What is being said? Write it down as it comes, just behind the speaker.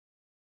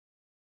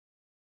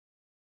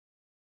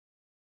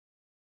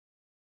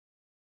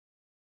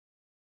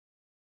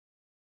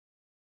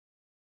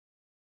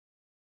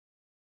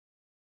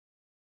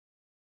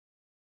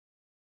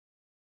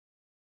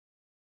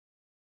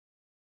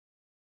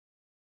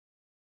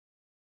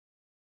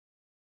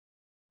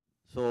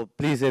So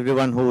please,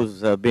 everyone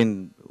who's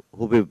who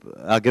we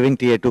are giving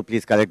TA2,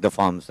 please collect the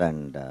forms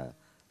and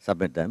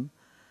submit them.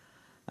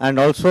 And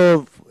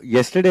also,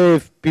 yesterday,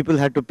 if people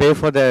had to pay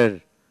for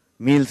their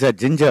meals at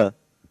Ginger,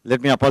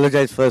 let me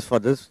apologize first for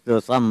this. There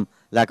was some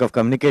lack of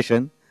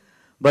communication.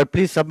 But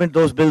please submit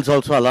those bills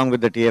also along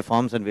with the TA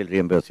forms and we'll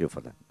reimburse you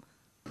for them.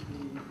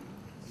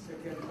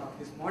 Second of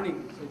this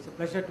morning, so it's a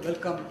pleasure to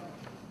welcome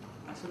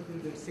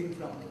Sukhwinder Singh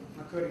from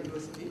Macquarie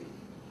University.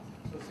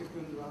 So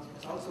Sukhwinder was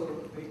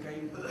also very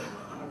kind to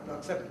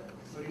accept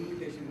our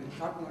invitation in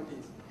short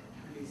notice.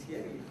 And he's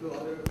here, he flew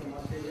all the way from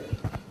Australia.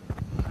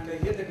 And I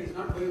hear that he's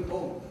not going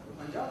home to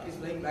Punjab, he's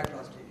flying back to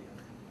Australia.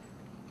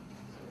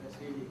 So that's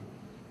really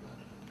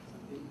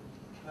something.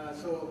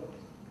 So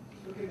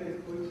Sukhwinder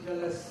is going to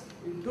tell us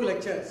in 2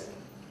 lectures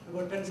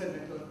about tensor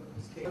network.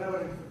 1 hour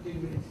and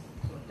 15 minutes.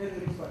 So 10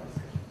 minutes for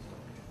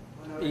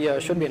discussion. Yeah,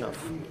 should be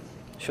enough.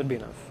 Should be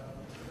enough.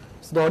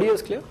 So the audio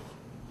is clear?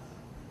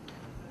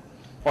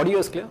 Audio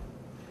is clear?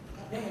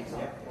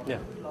 Yeah.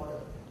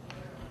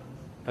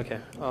 Okay.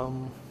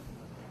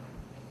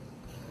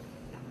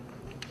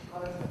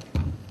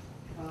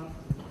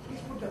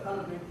 Please put the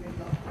color plate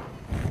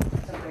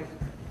sometime.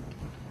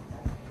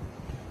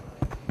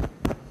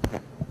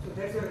 So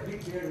that's your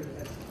big beard with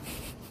that.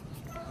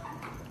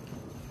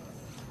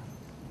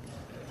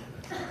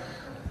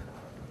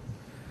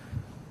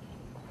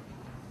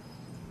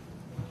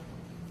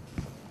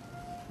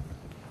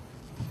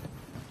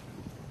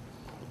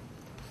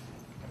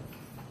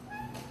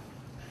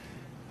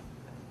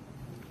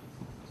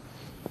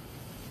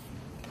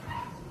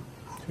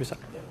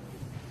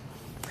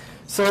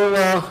 So,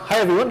 hi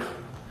everyone.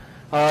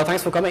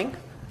 Thanks for coming.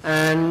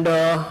 And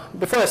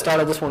before I start,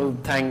 I just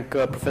want to thank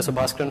Professor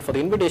Bhaskaran for the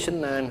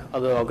invitation and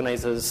other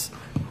organizers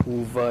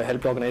who've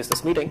helped organize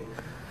this meeting.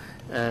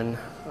 And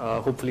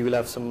hopefully we'll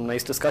have some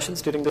nice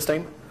discussions during this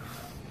time.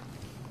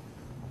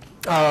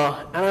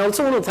 And I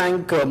also want to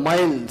thank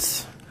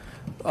Miles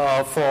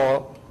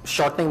for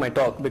shortening my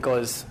talk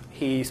because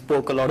he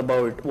spoke a lot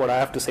about what I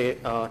have to say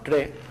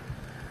today.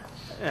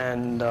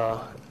 And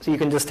so you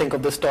can just think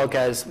of this talk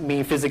as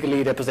me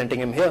physically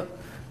representing him here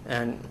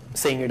and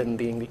saying it in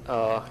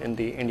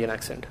the Indian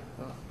accent.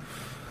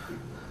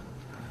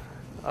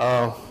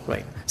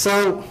 Right.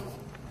 So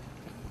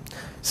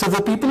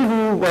for people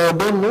who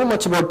don't know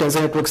much about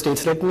tensor network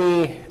states, let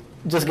me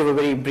just give a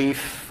very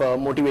brief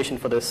motivation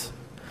for this.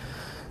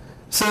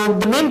 So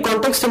the main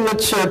context in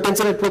which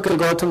tensor network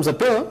algorithms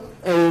appear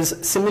is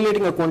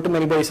simulating a quantum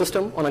many-body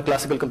system on a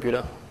classical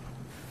computer.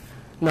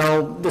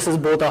 Now, this is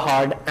both a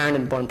hard and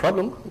important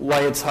problem. Why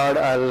it's hard,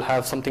 I'll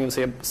have something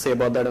to say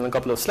about that in a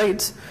couple of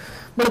slides.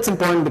 But it's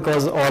important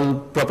because all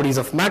properties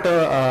of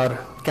matter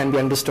can be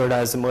understood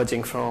as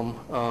emerging from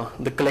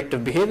the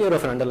collective behavior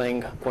of an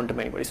underlying quantum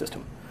many-body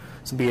system.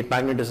 So be it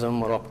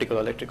magnetism or optical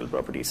or electrical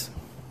properties.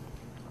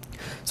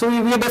 So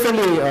we are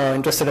definitely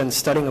interested in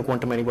studying a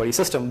quantum many-body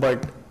system,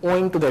 but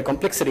owing to their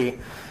complexity,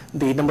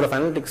 the number of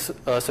analytics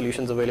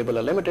solutions available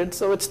are limited,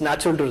 so it's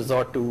natural to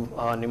resort to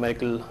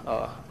numerical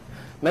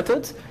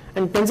methods,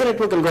 and tensor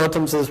network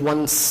algorithms is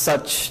one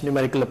such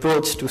numerical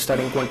approach to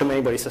studying quantum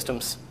many-body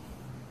systems.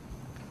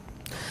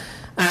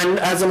 And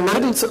as a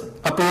numerical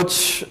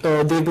approach,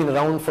 they've been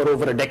around for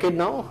over a decade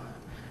now,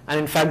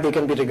 and in fact they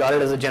can be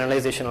regarded as a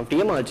generalization of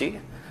DMRG,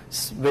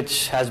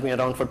 which has been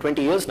around for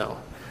 20 years now,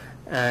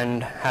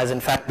 and has in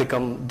fact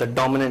become the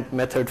dominant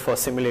method for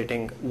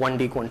simulating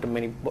 1D quantum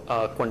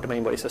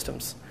many-body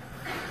systems.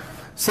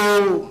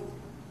 So,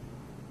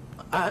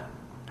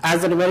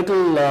 as a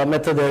numerical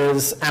method, there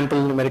is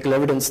ample numerical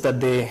evidence that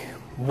they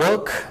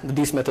work, that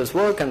these methods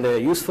work, and they're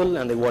useful,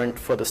 and they warrant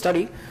further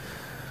study.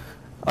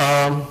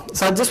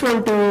 So I just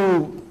want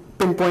to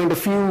pinpoint a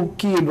few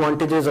key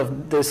advantages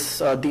of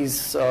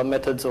these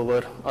methods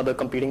over other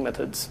competing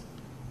methods.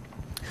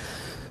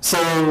 So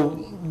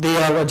they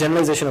are a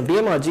generalization of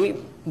DMRG,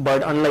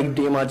 but unlike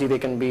DMRG, they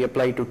can be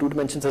applied to 2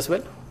 dimensions as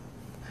well.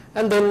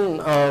 And then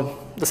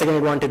the second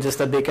advantage is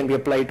that they can be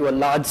applied to a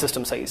large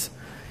system size.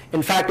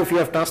 In fact, if you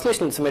have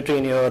translational symmetry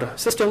in your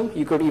system,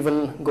 you could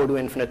even go to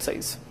infinite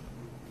size.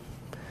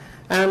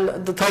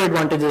 And the third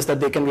advantage is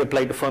that they can be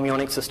applied to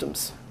fermionic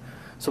systems.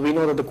 So we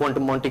know that the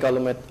quantum Monte Carlo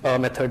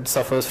method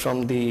suffers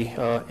from the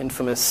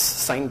infamous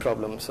sign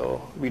problem, so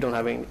we don't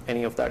have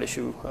any of that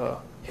issue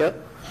here.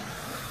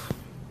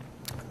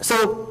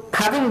 So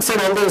having said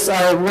all this,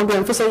 I want to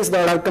emphasize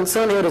that our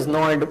concern here is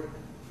not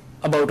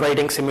about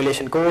writing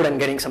simulation code and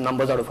getting some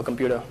numbers out of a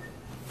computer.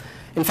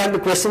 In fact, the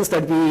questions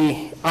that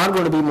we are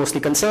going to be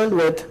mostly concerned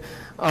with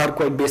are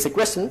quite basic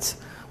questions.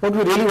 What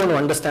we really want to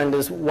understand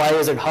is why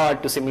is it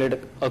hard to simulate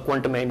a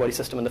quantum many-body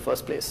system in the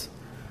first place?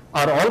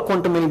 Are all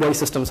quantum many-body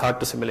systems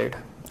hard to simulate?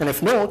 And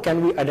if no,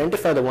 can we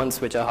identify the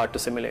ones which are hard to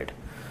simulate?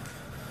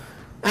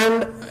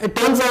 And it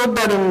turns out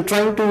that in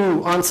trying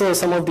to answer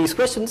some of these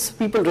questions,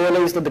 people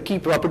realize that the key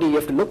property you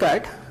have to look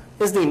at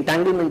is the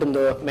entanglement in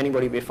the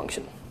many-body wave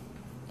function.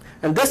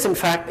 And this, in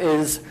fact,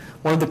 is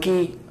one of the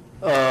key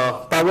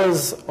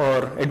powers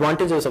or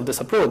advantages of this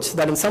approach,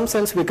 that in some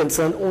sense we're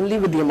concerned only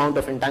with the amount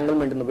of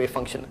entanglement in the wave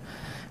function.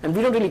 And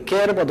we don't really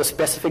care about the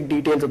specific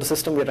details of the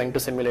system we're trying to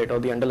simulate or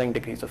the underlying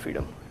degrees of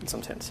freedom in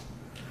some sense.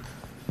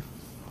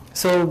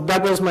 So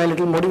that was my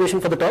little motivation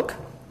for the talk.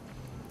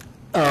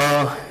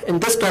 In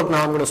this talk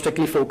now I'm going to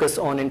strictly focus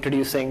on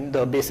introducing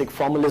the basic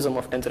formalism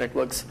of tensor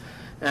networks.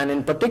 And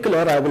in particular,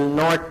 I will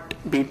not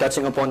be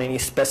touching upon any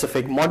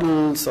specific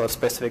models or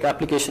specific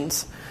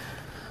applications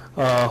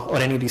or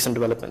any recent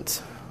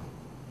developments.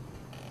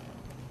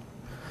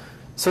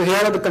 So here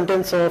are the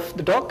contents of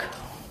the talk.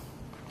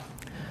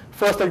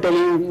 First, I'll tell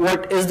you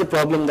what is the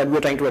problem that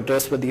we're trying to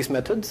address with these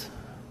methods.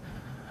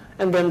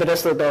 And then the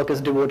rest of the talk is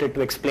devoted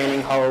to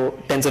explaining how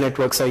tensor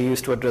networks are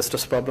used to address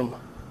this problem.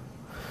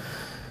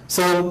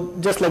 So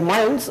just like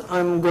Miles,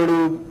 I'm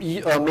going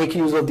to make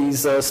use of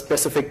these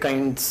specific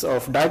kinds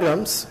of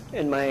diagrams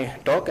in my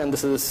talk, and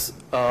this is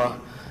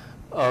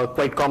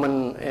quite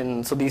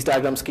common so these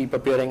diagrams keep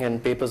appearing in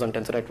papers on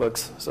tensor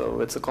networks,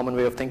 so it's a common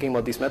way of thinking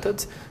about these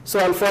methods. So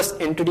I'll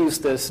first introduce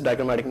this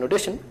diagrammatic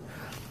notation,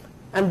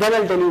 and then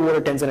I'll tell you what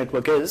a tensor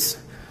network is.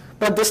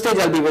 But at this stage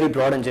I'll be very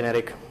broad and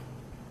generic.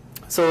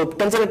 So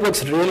tensor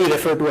networks really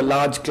refer to a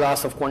large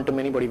class of quantum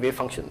many-body wave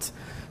functions.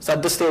 So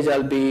at this stage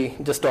I'll be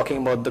just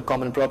talking about the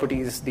common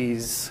properties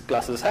these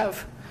classes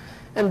have.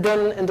 And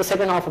then in the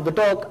second half of the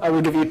talk, I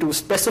will give you two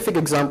specific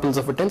examples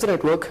of a tensor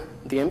network,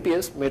 the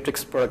MPS,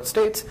 matrix product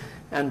states,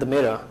 and the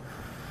mirror.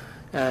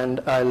 And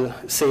I'll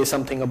say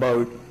something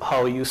about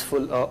how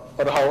useful, or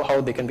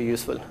how they can be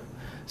useful.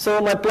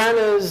 So my plan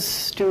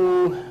is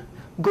to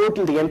go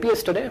to the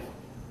MPS today.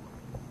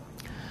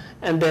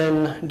 And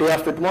then day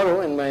after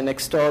tomorrow, in my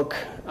next talk,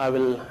 I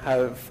will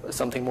have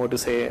something more to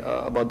say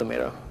about the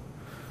mirror.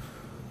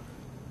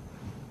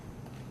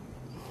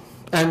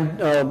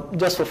 And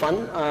just for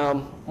fun,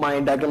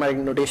 my diagrammatic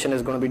notation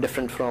is going to be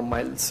different from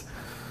Miles.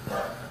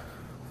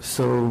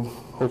 So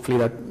hopefully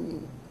that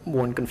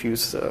won't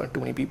confuse too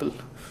many people.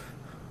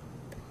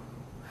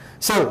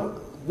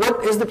 So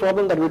what is the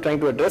problem that we're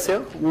trying to address here?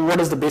 What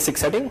is the basic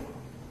setting?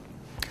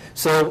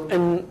 So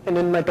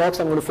in my talks,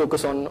 I'm going to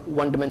focus on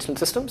one-dimensional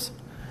systems.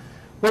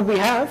 What we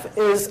have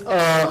is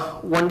a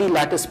 1D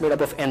lattice made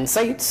up of n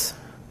sites,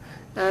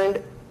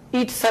 and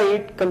each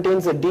site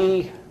contains a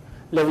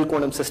d-level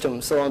quantum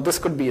system. So this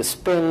could be a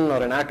spin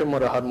or an atom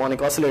or a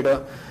harmonic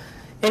oscillator,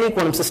 any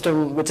quantum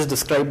system which is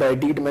described by a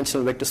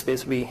d-dimensional vector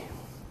space V.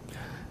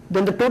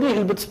 Then the total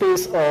Hilbert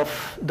space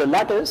of the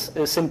lattice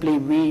is simply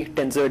V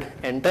tensored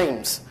n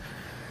times.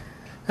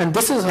 And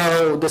this is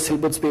how this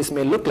Hilbert space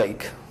may look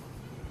like.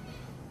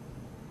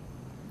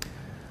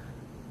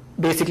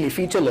 Basically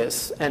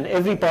featureless, and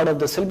every part of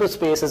this Hilbert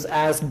space is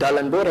as dull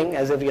and boring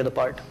as every other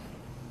part.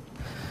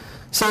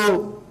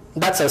 So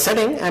that's our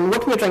setting, and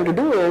what we're trying to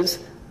do is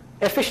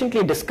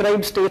efficiently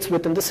describe states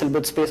within this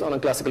Hilbert space on a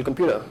classical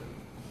computer.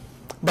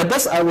 By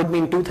this I would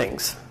mean two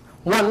things.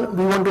 One,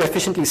 we want to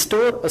efficiently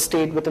store a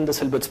state within this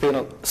Hilbert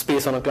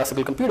space on a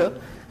classical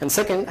computer, and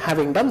second,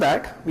 having done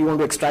that, we want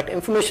to extract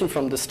information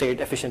from the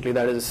state efficiently,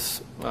 that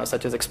is,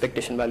 such as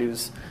expectation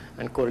values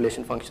and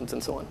correlation functions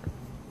and so on.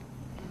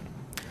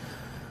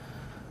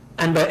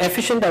 And by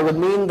efficient, I would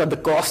mean that the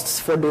costs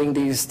for doing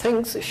these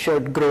things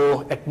should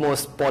grow at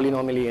most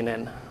polynomially in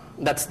n.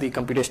 That's the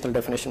computational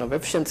definition of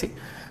efficiency.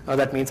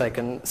 That means I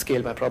can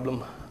scale my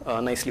problem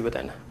nicely with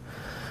n.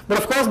 But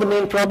of course, the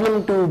main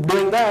problem to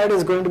doing that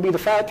is going to be the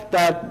fact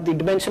that the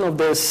dimension of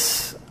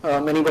this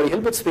many-body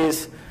Hilbert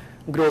space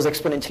grows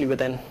exponentially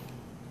with n.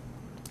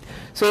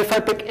 So if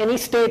I pick any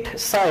state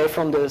psi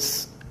from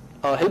this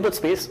Hilbert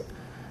space,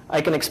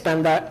 I can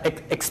expand that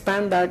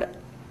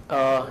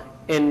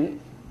in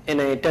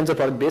a tensor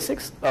product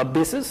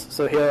basis.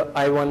 So here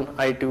I1,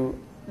 I2,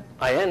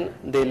 In,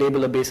 they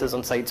label a basis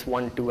on sites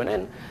 1, 2, and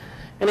n.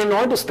 And in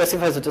order to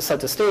specify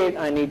such a state,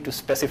 I need to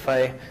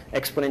specify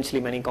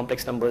exponentially many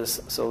complex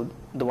numbers. So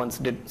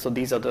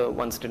these are the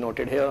ones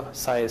denoted here: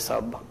 psi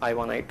sub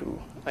I1, I2,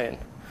 In.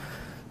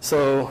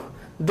 So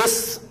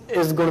this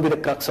is going to be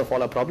the crux of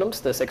all our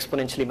problems. There's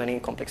exponentially many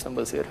complex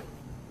numbers here.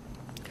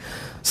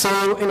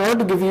 So in order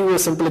to give you a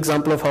simple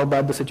example of how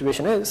bad the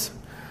situation is,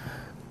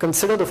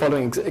 consider the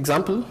following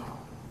example.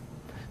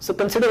 So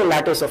consider a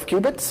lattice of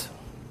qubits.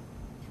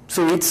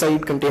 So each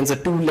site contains a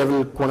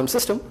 2-level quantum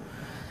system.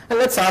 And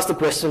let's ask the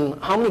question,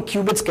 how many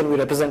qubits can we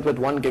represent with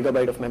 1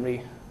 gigabyte of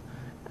memory?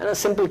 And a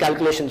simple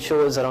calculation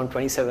shows around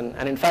 27.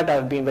 And in fact,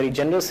 I've been very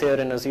generous here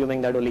in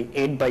assuming that only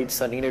 8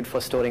 bytes are needed for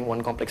storing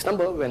one complex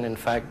number, when in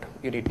fact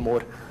you need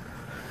more.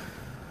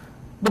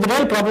 But the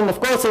real problem, of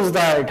course, is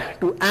that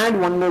to add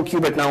one more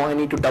qubit now, I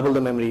need to double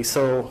the memory.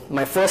 So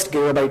my first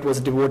gigabyte was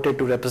devoted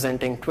to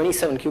representing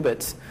 27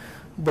 qubits,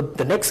 but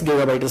the next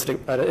gigabyte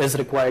is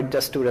required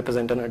just to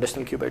represent an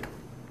additional qubit.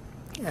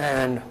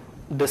 And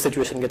the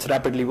situation gets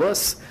rapidly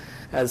worse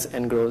as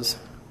n grows.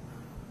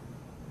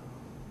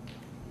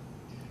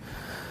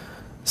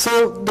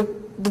 So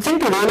the thing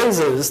to realize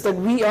is that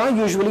we are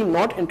usually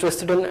not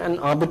interested in an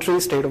arbitrary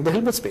state of the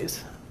Hilbert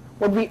space.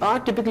 What we are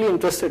typically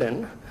interested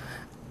in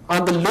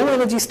are the low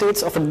energy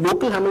states of a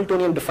local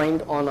Hamiltonian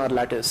defined on our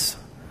lattice.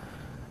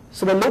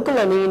 So by local,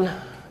 I mean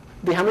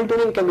the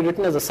Hamiltonian can be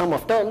written as a sum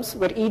of terms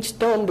where each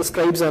term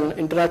describes an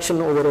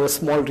interaction over a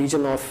small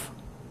region of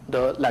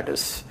the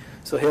lattice.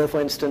 So here,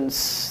 for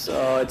instance,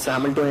 it's a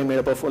Hamiltonian made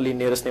up of only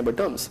nearest neighbor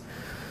terms.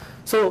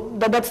 So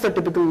that's the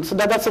typical, so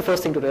that's the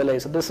first thing to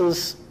realize. So this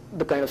is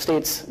the kind of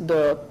states,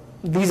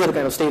 these are the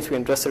kind of states we're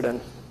interested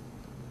in.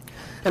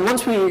 And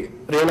once we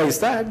realize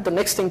that, the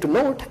next thing to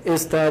note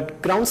is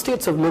that ground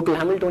states of local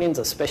Hamiltonians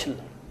are special,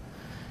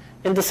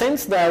 in the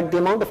sense that the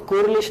amount of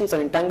correlations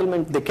and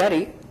entanglement they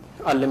carry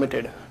are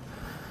limited.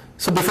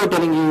 So before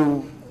telling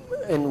you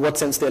in what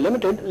sense they're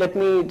limited, let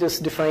me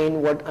just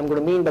define what I'm going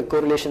to mean by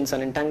correlations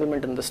and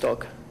entanglement in this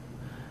talk.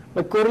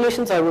 By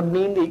correlations, I would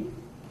mean the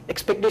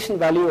expectation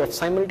value of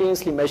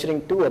simultaneously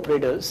measuring two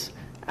operators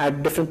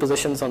at different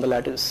positions on the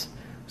lattice.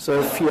 So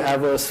if you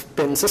have a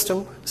spin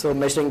system, so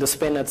measuring the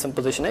spin at some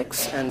position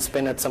x and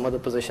spin at some other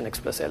position x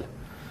plus L.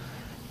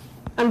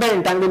 And by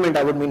entanglement,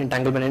 I would mean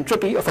entanglement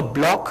entropy of a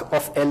block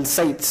of L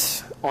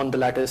sites on the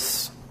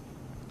lattice.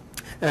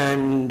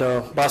 And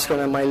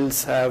Bhaskar and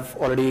Miles have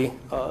already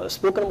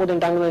spoken about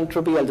entanglement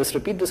entropy. I'll just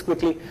repeat this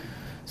quickly.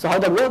 So how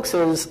that works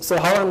is, so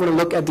how I'm going to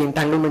look at the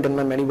entanglement in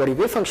my many-body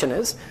wave function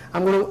is,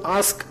 I'm going to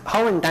ask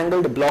how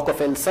entangled a block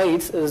of L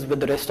sites is with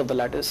the rest of the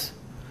lattice.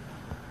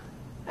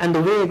 And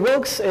the way it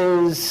works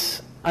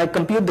is, I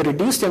compute the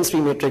reduced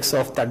density matrix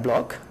of that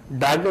block,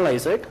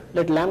 diagonalize it,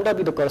 let lambda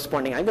be the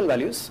corresponding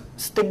eigenvalues,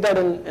 stick that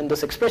in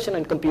this expression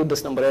and compute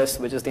this number S,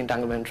 which is the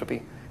entanglement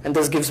entropy. And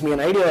this gives me an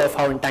idea of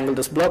how entangled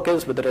this block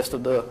is with the rest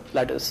of the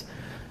lattice.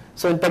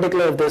 So in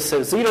particular, if this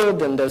is 0,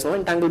 then there's no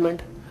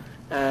entanglement,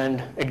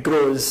 and it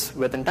grows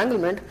with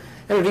entanglement,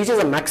 and it reaches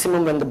a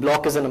maximum when the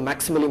block is in a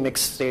maximally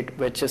mixed state,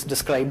 which is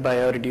described by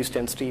a reduced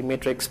density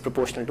matrix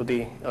proportional to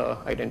the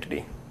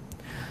identity.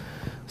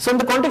 So in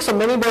the context of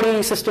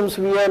many-body systems,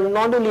 we are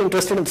not only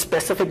interested in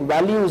specific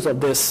values of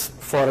this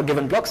for a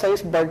given block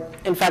size, but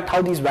in fact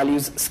how these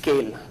values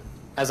scale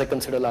as I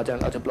consider larger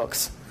and larger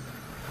blocks.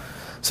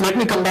 So let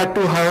me come back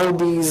to how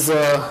these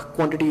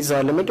quantities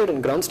are limited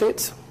in ground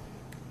states.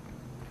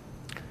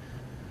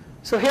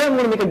 So here I'm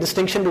going to make a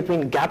distinction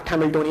between gapped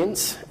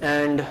Hamiltonians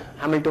and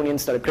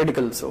Hamiltonians that are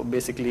critical, so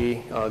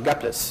basically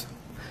gapless.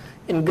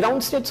 In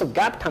ground states of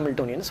gapped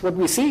Hamiltonians, what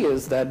we see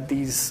is that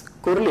these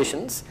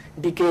correlations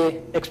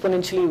decay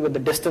exponentially with the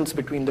distance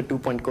between the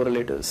 2-point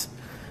correlators,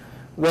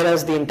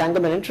 whereas the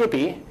entanglement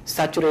entropy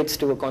saturates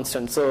to a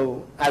constant.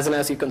 So as and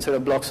as you consider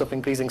blocks of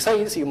increasing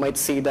size, you might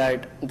see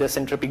that this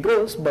entropy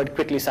grows but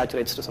quickly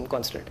saturates to some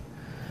constant.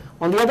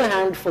 On the other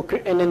hand,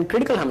 in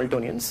critical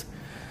Hamiltonians,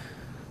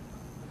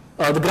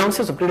 the ground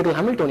states of critical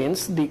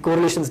Hamiltonians, the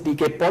correlations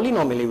decay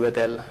polynomially with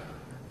L,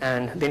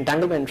 and the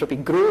entanglement entropy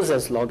grows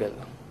as log L.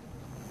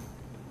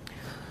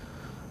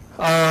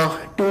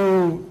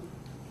 To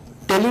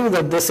tell you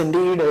that this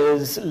indeed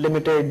is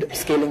limited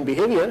scaling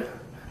behavior,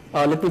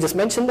 let me just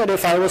mention that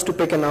if I was to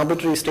pick an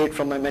arbitrary state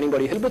from my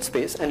many-body Hilbert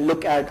space and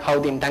look at how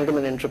the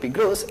entanglement entropy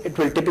grows, it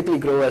will typically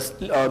grow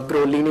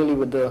linearly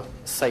with the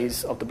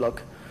size of the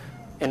block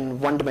in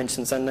 1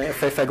 dimensions. And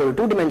if I go to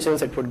 2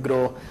 dimensions, it would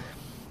grow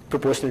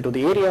proportional to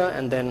the area,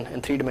 and then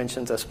in 3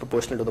 dimensions as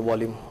proportional to the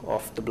volume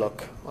of the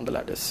block on the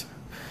lattice.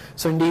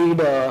 So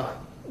indeed,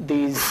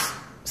 these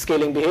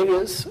scaling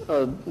behaviors,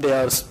 they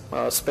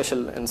are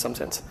special in some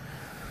sense.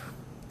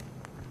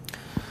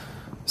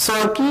 So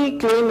our key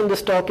claim in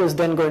this talk is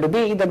then going to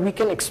be that we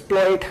can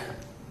exploit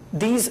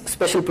these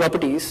special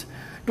properties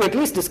to at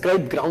least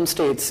describe ground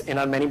states in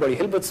our many-body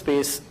Hilbert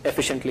space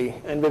efficiently,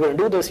 and we're going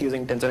to do this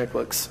using tensor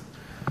networks.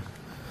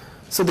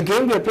 So the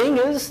game we are playing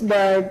is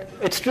that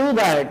it's true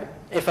that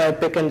if I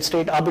pick a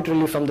state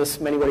arbitrarily from this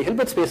many-body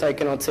Hilbert space, I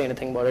cannot say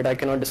anything about it, I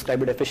cannot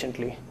describe it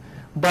efficiently.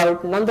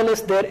 But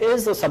nonetheless, there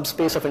is a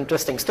subspace of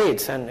interesting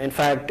states, and in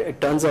fact,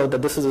 it turns out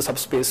that this is a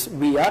subspace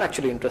we are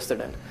actually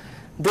interested in.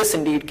 This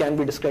indeed can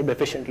be described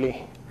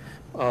efficiently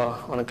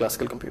on a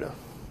classical computer.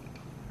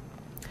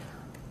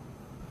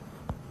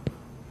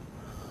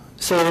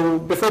 So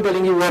before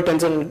telling you what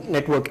tensor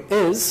network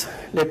is,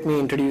 let me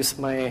introduce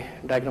my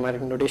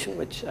diagrammatic notation,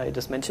 which I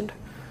just mentioned.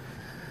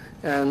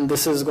 And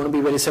this is going to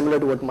be very similar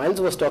to what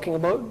Miles was talking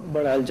about,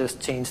 but I'll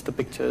just change the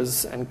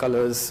pictures and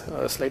colors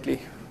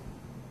slightly.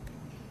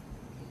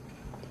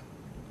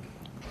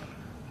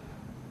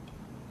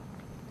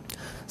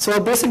 So our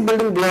basic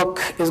building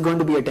block is going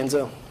to be a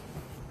tensor.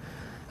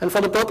 And for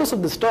the purpose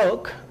of this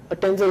talk, a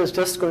tensor is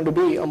just going to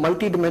be a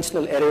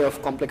multi-dimensional array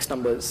of complex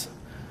numbers,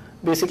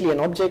 basically an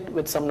object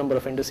with some number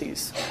of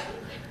indices.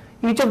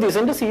 Each of these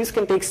indices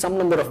can take some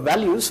number of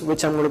values,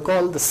 which I'm going to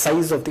call the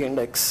size of the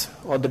index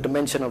or the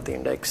dimension of the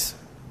index.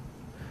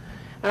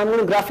 And I'm going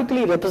to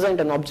graphically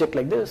represent an object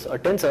like this, a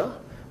tensor,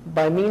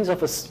 by means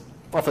of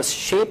a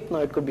shape. Now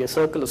it could be a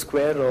circle, a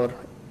square, or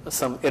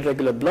some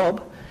irregular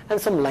blob, and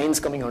some lines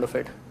coming out of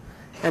it.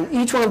 And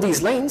each one of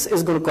these lines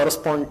is going to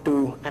correspond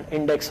to an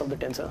index of the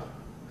tensor.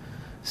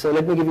 So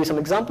let me give you some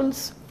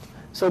examples.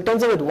 So a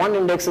tensor with one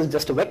index is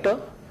just a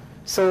vector.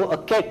 So a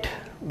ket,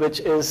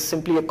 which is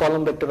simply a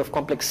column vector of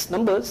complex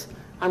numbers,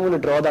 I'm going to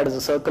draw that as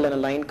a circle and a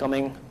line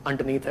coming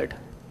underneath it,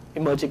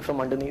 emerging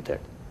from underneath it.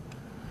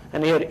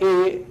 And here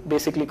A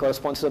basically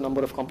corresponds to the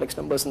number of complex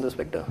numbers in this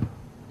vector.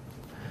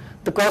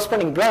 The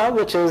corresponding bra,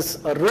 which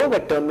is a row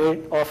vector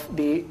made of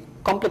the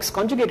complex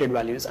conjugated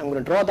values, I'm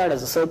going to draw that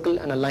as a circle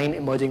and a line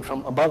emerging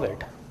from above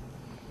it.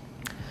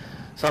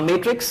 So a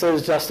matrix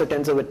is just a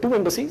tensor with two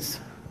indices.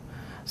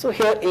 So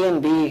here A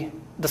and B,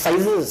 the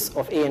sizes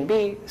of A and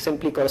B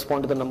simply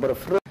correspond to the number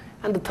of rows,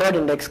 and the third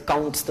index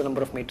counts the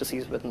number of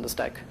matrices within the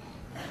stack.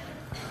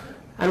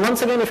 And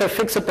once again, if I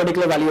fix a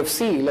particular value of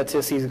C, let's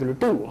say C is equal to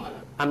 2,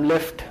 I'm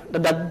left,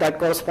 that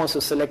corresponds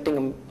to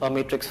selecting a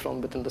matrix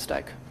from within the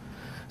stack.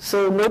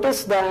 So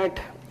notice that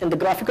in the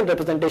graphical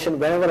representation,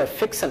 whenever I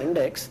fix an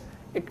index,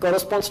 it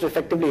corresponds to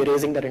effectively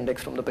erasing that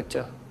index from the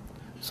picture.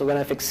 So when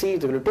I fix C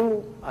is equal to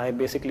 2, I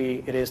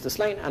basically erase this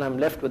line, and I'm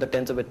left with a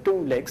tensor with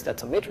two legs,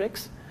 that's a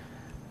matrix,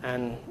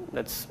 and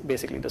that's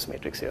basically this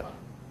matrix here.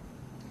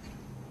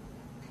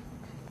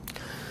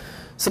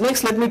 So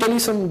next, let me tell you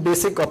some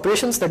basic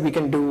operations that we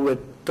can do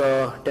with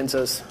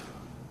tensors.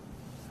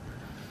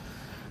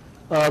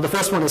 The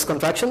first one is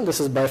contraction. This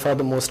is by far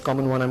the most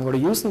common one I'm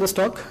going to use in this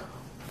talk.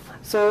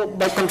 So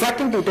by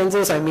contracting two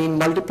tensors, I mean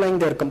multiplying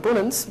their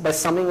components by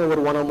summing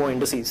over one or more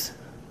indices.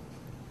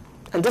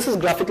 And this is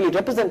graphically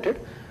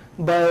represented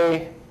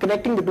by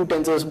connecting the two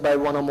tensors by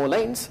one or more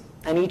lines,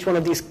 and each one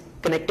of these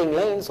connecting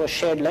lines or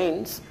shared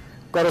lines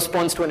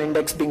corresponds to an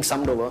index being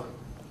summed over.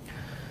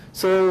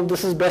 So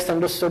this is best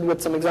understood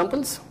with some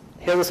examples.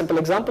 Here's a simple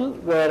example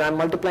where I'm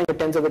multiplying a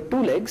tensor with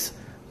two legs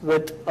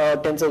with a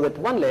tensor with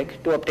one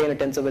leg to obtain a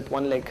tensor with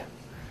one leg.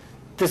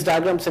 This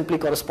diagram simply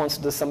corresponds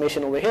to the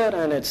summation over here,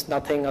 and it's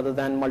nothing other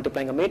than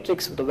multiplying a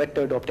matrix with a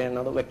vector to obtain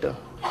another vector.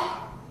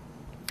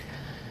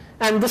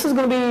 And this is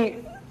going to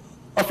be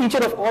a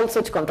feature of all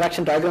such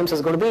contraction diagrams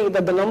is going to be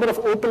that the number of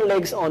open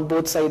legs on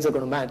both sides are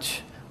going to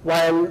match,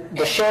 while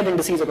the shared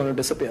indices are going to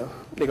disappear.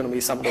 They're going to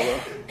be summed over.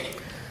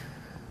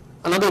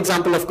 Another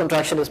example of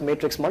contraction is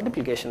matrix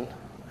multiplication.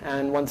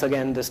 And once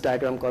again, this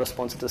diagram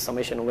corresponds to the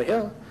summation over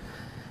here.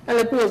 And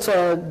let me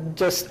also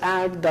just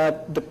add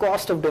that the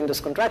cost of doing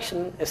this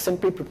contraction is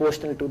simply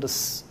proportional to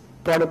this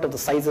product of the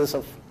sizes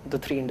of the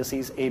three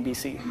indices A, B,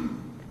 C.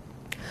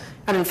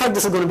 And in fact,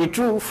 this is going to be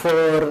true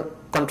for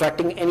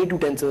contracting any two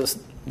tensors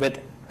with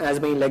as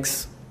many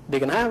legs they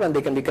can have, and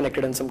they can be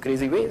connected in some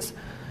crazy ways.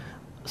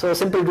 So a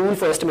simple rule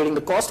for estimating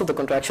the cost of the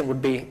contraction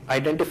would be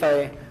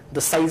identify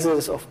the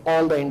sizes of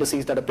all the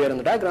indices that appear in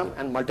the diagram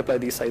and multiply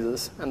these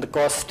sizes, and the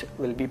cost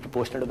will be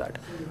proportional to that.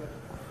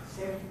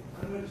 So same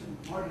convention,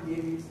 model A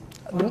means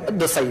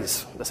The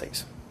size.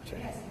 Sure.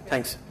 Yes,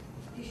 Thanks.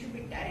 it should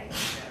be direct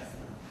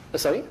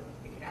Sorry? It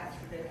has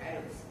to be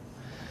arrows.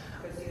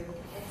 Because you have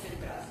X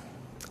grass.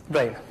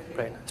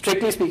 Right.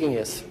 Strictly speaking,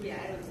 yes. It should be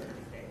arrows on this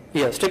diagram.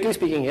 Yeah, strictly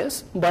speaking,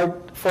 yes.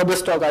 But for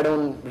this talk, I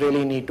don't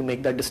really need to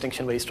make that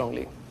distinction very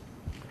strongly.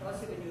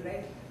 Also, when you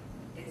write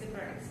tensor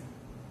products,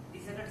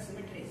 these are not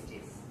symmetry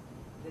states.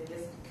 They're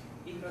just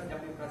B cross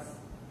W cross.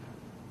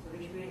 So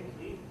we should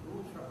read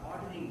rules for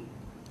ordering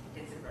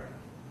tensor product.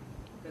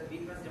 Because B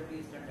cross W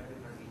is not W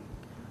cross E.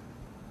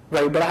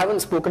 Right, but I haven't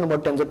spoken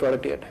about tensor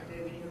product yet. When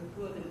you have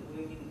two of them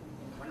going in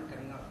and one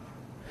coming out.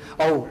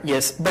 Oh,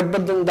 yes, but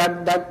then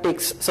that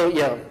takes, so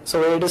yeah,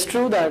 so it is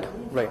true that,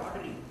 right.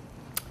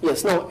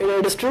 Yes, no,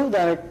 it is true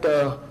that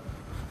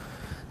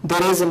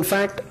there is in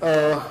fact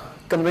a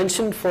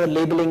convention for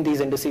labeling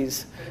these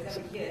indices. For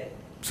example, here,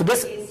 So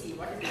this, AC,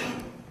 what is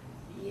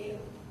it?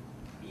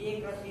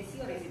 BA cross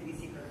BC or is it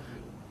BC cross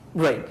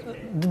B?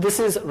 right, this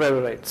is,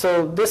 right.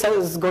 So this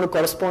is going to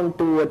correspond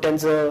to a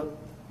tensor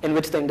in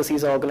which the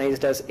indices are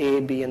organized as A,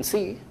 B, and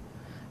C.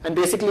 And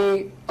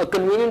basically, a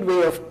convenient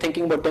way of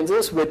thinking about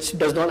tensors, which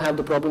does not have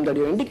the problem that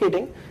you're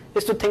indicating,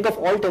 is to think of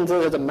all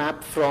tensors as a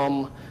map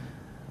from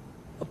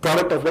a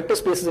product of vector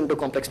spaces into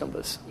complex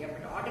numbers. Yeah,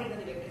 but ordering of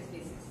the vector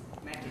spaces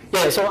matrix.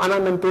 Yeah, so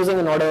I'm imposing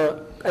an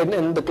order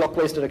in the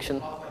clockwise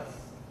direction.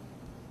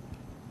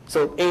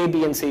 So A,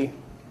 B, and C.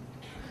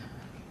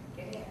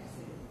 Can I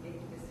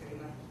make this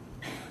remark?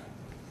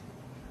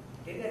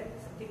 There are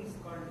some things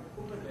called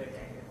Cooper-Ware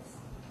diagrams,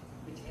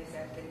 which has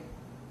happened.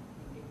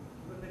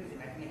 Cooper is a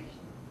mathematician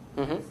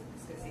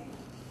discussing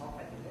how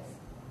calculus,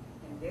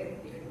 and there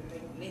you have to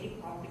write very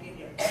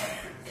complicated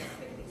things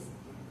like this.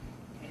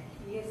 And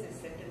he has a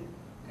certain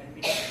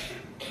convention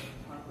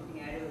on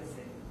putting arrows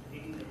and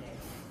reading the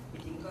diagram,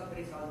 which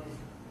incorporates all these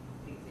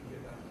things that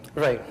you're talking about.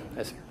 Right,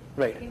 I see.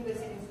 Right. Second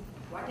question is,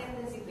 what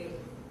happens if the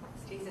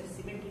states are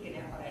symmetric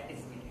or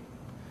antisymmetric?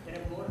 There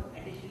are more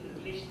additional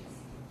relations.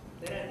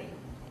 Where are they?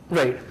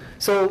 Right.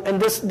 So, and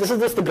this is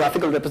just the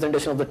graphical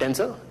representation of the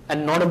tensor,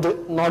 and not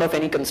of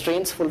any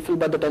constraints fulfilled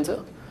by the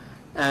tensor.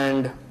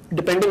 And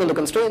depending on the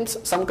constraints,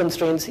 some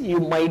constraints you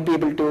might be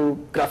able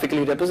to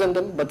graphically represent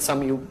them, but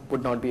some you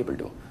would not be able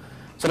to.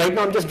 So right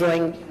now I'm just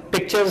drawing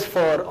pictures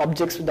for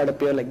objects that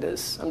appear like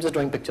this. I'm just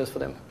drawing pictures for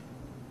them.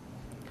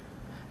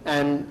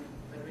 And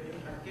But when you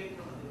truncate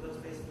from a single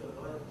space to a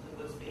lower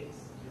single space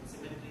with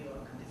symmetry or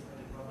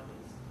antisymmetric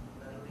properties,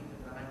 that would be a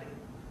dramatic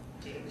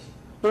change.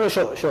 no,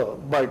 sure,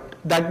 but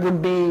that would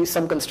be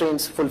some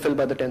constraints fulfilled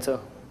by the tensor,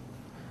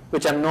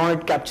 which I'm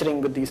not capturing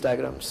with these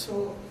diagrams.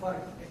 So for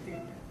I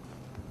think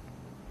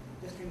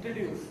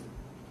introduce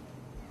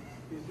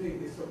who is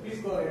doing this. So please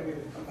go ahead, we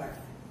will come back.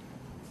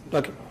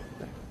 Okay.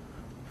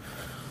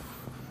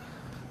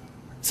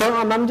 So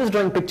I'm just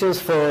drawing pictures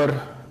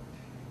for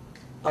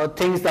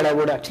things that I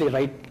would actually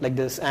write like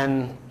this,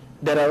 and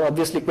there are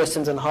obviously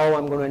questions on how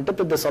I'm going to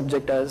interpret this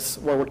object as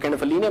what kind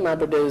of a linear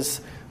map it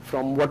is,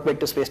 from what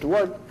vector space to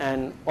what,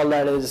 and all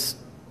that is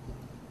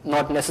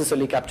not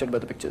necessarily captured by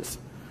the pictures.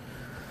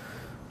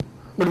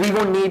 But we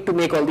won't need to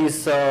make all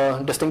these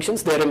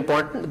distinctions. They're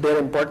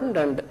important,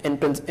 and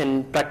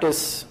in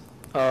practice,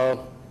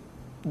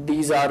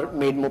 these are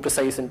made more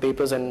precise in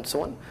papers and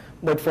so on.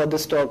 But for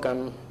this talk,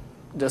 I'm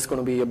just going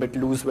to be a bit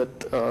loose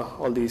with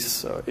all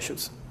these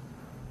issues.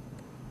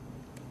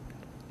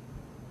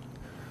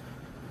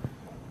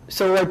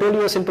 So I told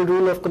you a simple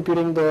rule of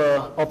computing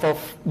of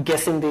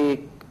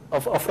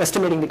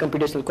estimating the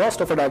computational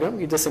cost of a diagram.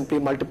 You just simply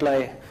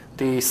multiply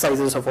the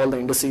sizes of all the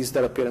indices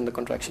that appear in the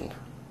contraction.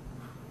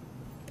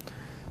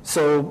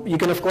 So you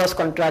can of course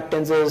contract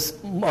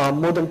tensors,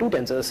 more than 2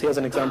 tensors. Here's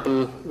an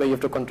example where you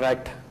have to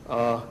contract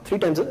 3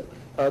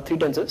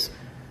 tensors.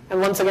 And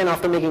once again,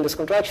 after making this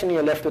contraction,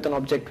 you're left with an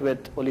object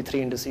with only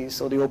 3 indices.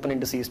 So the open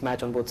indices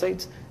match on both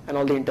sides, and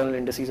all the internal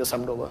indices are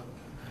summed over.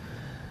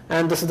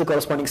 And this is the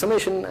corresponding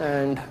summation,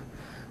 and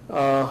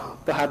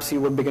perhaps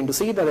you would begin to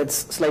see that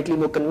it's slightly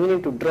more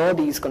convenient to draw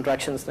these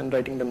contractions than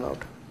writing them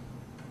out.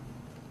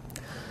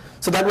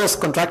 So that was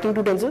contracting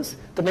 2 tensors.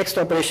 The next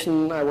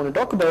operation I want to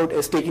talk about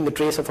is taking the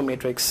trace of a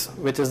matrix,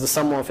 which is the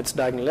sum of its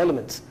diagonal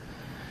elements.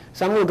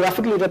 So I'm going to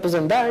graphically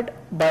represent that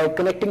by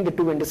connecting the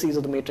 2 indices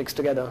of the matrix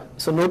together.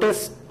 So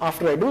notice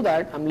after I do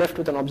that, I'm left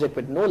with an object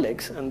with no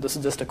legs, and this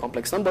is just a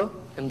complex number,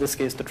 in this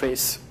case the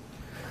trace.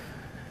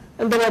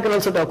 And then I can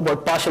also talk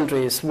about partial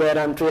trace, where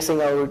I'm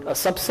tracing out a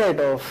subset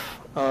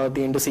of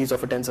the indices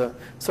of a tensor.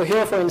 So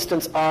here, for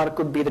instance, R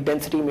could be the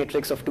density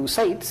matrix of 2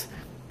 sites,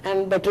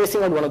 and by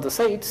tracing out one of the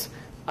sites,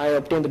 I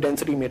obtain the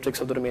density matrix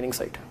of the remaining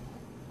site.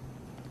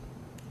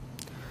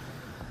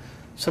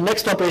 So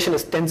next operation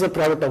is tensor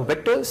product of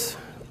vectors,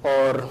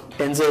 or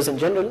tensors in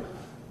general.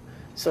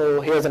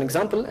 So here's an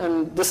example,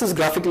 and this is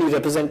graphically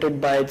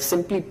represented by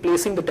simply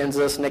placing the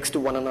tensors next to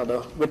one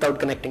another without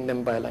connecting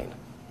them by a line.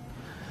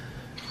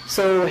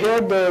 So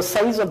here the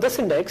size of this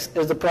index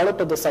is the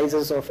product of the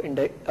sizes of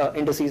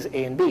indices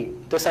A and B.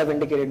 This I've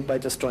indicated by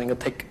just drawing a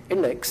thick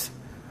index.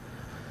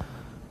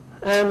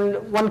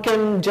 And one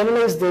can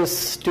generalize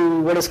this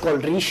to what is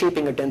called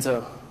reshaping a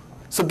tensor.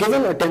 So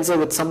given a tensor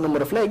with some number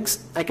of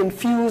legs, I can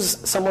fuse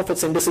some of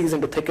its indices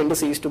into thick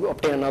indices to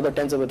obtain another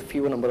tensor with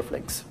fewer number of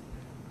legs.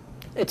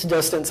 It's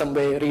just in some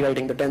way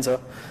rewriting the tensor.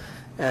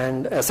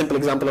 And a simple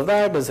example of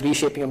that is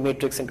reshaping a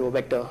matrix into a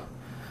vector.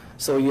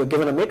 So you're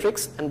given a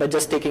matrix, and by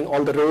just taking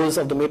all the rows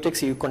of the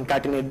matrix, you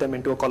concatenate them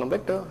into a column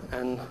vector,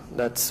 and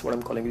that's what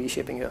I'm calling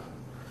reshaping here.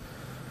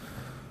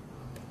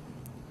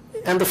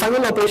 And the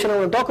final operation I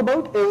want to talk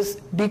about is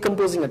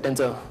decomposing a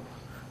tensor.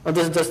 Now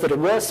this is just the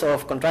reverse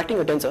of contracting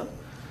a tensor.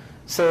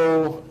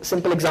 So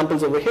simple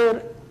examples over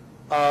here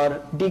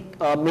are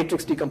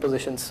matrix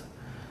decompositions.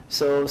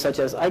 So such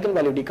as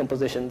eigenvalue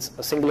decompositions,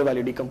 singular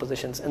value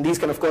decompositions, and these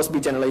can of course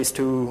be generalized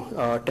to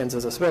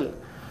tensors as well.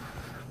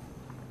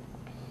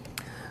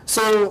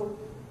 So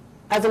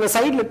as an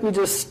aside, let me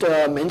just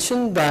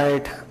mention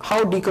that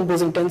how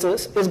decomposing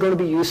tensors is going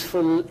to be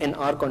useful in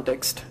our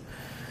context.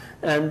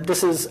 And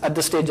this is at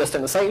this stage just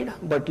an aside,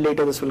 but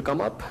later this will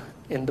come up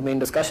in the main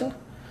discussion.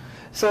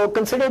 So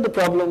consider the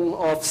problem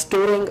of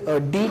storing a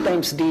D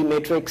times D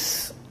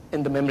matrix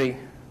in the memory.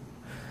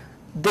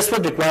 This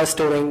would require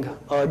storing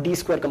D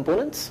square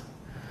components.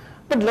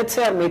 But let's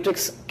say our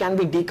matrix can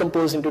be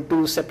decomposed into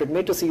 2 separate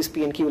matrices,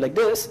 P and Q, like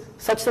this,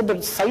 such that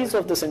the size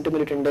of this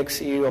intermediate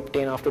index you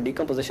obtain after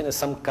decomposition is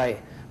some chi,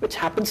 which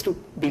happens to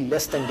be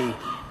less than D.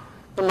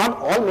 Now, not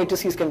all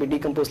matrices can be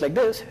decomposed like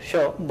this,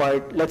 sure,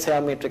 but let's say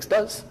our matrix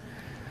does.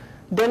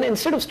 Then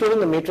instead of storing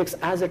the matrix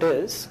as it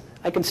is,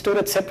 I can store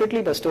it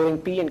separately by storing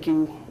P and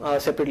Q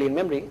separately in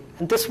memory.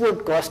 And this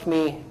would cost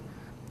me,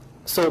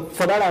 so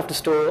for that I have to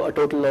store a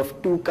total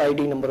of 2 chi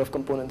D number of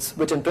components,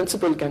 which in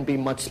principle can be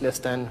much less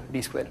than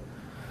D squared.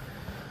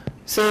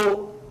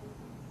 So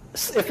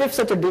if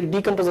such a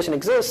decomposition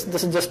exists,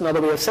 this is just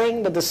another way of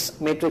saying that this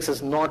matrix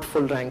is not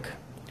full rank.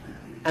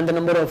 And the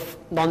number of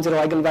non-zero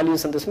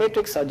eigenvalues in this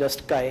matrix are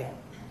just chi,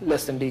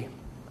 less than D.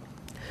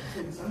 So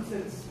in some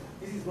sense,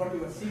 this is what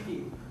you are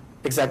seeking.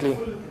 Exactly.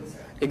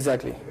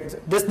 Exactly.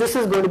 This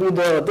is going to be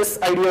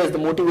this idea is the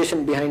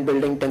motivation behind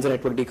building tensor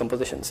network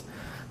decompositions.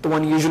 The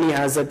one usually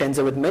has a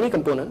tensor with many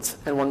components,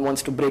 and one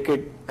wants to break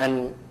it,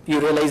 and you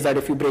realize that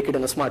if you break it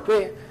in a smart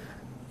way,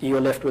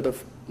 you're left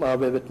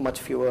with much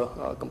fewer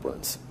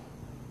components.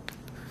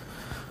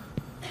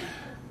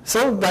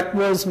 So that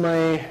was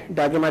my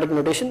diagrammatic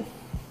notation.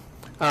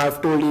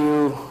 I've told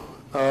you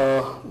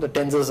the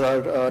tensors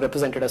are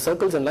represented as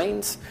circles and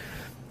lines.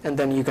 And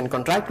then you can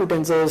contract 2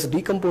 tensors,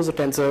 decompose a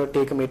tensor,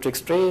 take a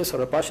matrix trace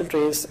or a partial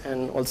trace,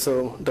 and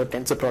also the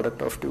tensor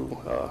product of 2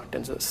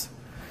 tensors.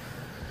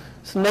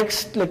 So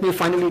next, let me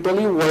finally tell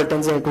you what a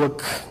tensor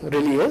network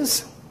really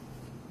is.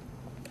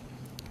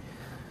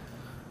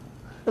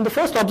 And the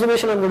first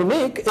observation I'm going to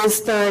make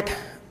is that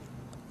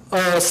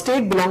a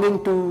state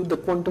belonging to the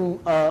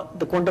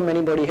quantum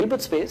many-body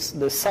Hilbert space,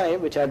 this psi,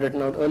 which I had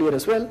written out earlier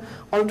as well,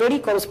 already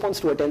corresponds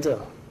to a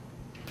tensor.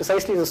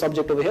 Precisely this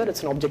object over here,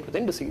 it's an object with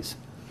indices.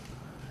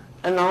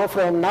 And now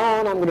from now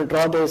on, I'm going to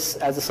draw this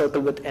as a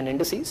circle with n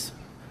indices.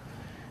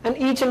 And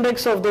each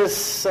index of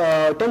this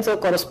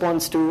tensor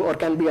corresponds to or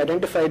can be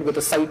identified with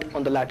a site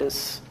on the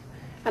lattice.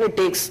 And it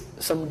takes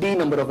some d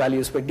number of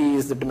values, where d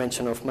is the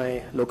dimension of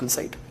my local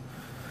site.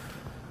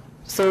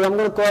 So I'm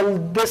going to call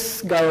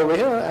this guy over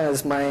here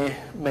as my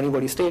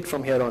many-body state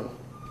from here on.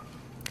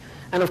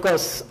 And of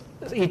course,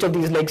 each of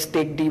these legs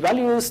take d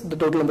values. The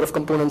total number of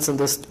components in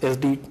this is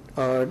d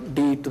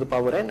to the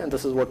power n, and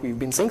this is what we've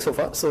been saying so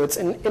far. So it's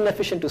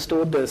inefficient to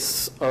store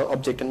this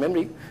object in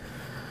memory.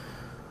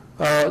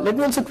 Let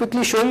me also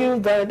quickly show you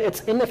that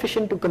it's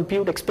inefficient to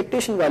compute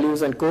expectation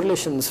values and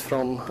correlations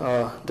from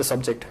this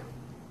object.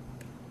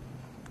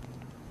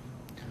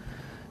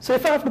 So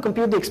if I have to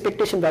compute the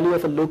expectation value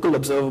of a local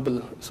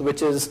observable, so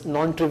which is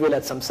non-trivial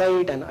at some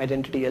site and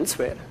identity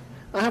elsewhere,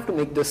 I have to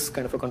make this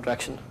kind of a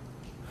contraction,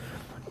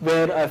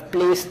 where I've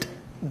placed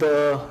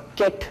the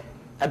ket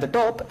at the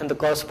top and the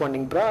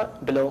corresponding bra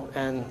below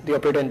and the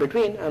operator in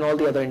between, and all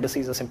the other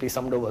indices are simply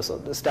summed over. So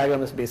this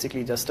diagram is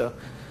basically just a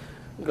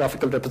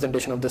graphical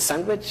representation of this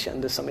sandwich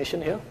and this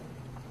summation here.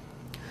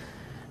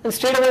 And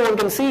straight away one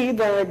can see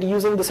that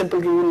using the simple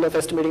rule of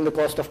estimating the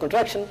cost of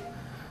contraction,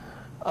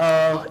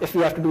 if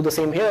we have to do the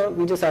same here,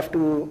 we just have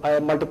to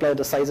multiply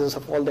the sizes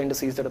of all the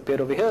indices that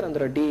appear over here, and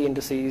there are d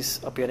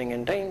indices appearing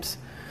n times.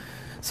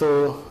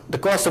 So the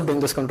cost of doing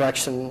this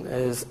contraction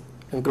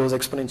grows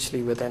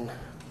exponentially with n.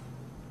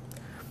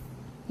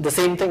 The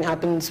same thing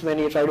happens when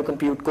you try to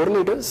compute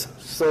correlators.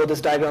 So this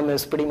diagram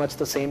is pretty much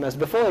the same as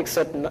before,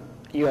 except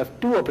you have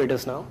two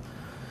operators now.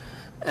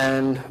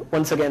 And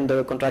once again,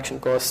 the contraction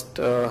cost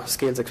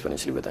scales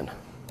exponentially with n.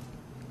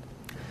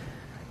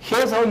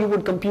 Here's how you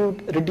would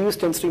compute reduced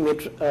density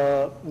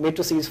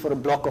matrices for a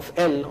block of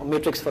L, or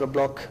matrix for a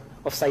block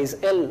of size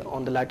L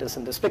on the lattice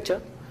in this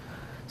picture.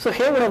 So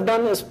here what I've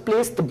done is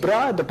placed the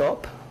bra at the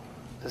top,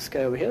 this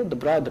guy over here, the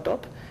bra at the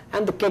top,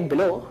 and the keg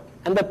below,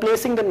 and by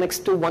placing them next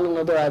to one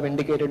another, I've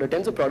indicated a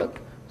tensor product.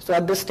 So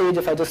at this stage,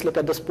 if I just look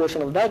at this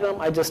portion of the diagram,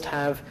 I just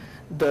have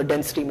the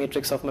density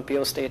matrix of my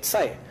pure state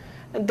psi.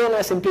 And then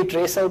I simply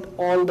trace out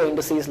all the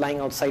indices lying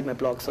outside my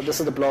block. So this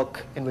is the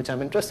block in which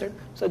I'm interested.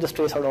 So I just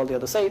trace out all the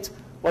other sides.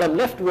 What I'm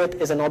left with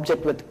is an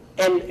object with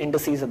L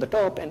indices at the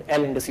top and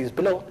L indices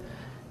below.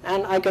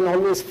 And I can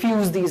always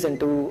fuse these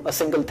into a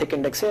single thick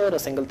index here, a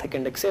single thick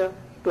index here,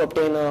 to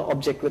obtain an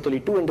object with only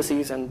two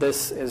indices, and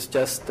this is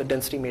just the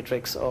density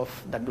matrix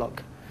of that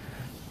block.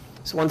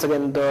 So once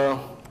again, the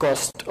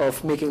cost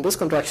of making this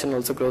contraction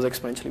also grows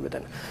exponentially with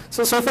n.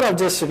 So far I've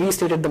just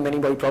restated the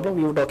many-body problem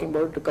we were talking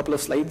about a couple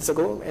of slides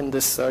ago in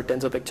this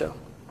tensor picture.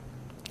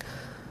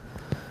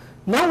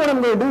 Now what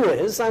I'm going to do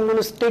is I'm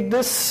going to take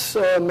this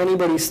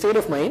many-body state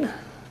of mine,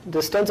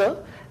 this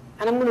tensor,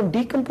 and I'm going to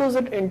decompose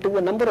it into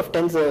a number of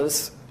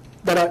tensors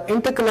that are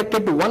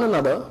interconnected to one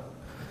another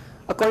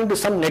according to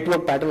some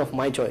network pattern of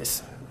my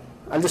choice.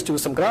 I'll just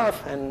choose some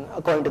graph, and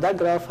according to that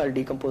graph, I'll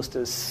decompose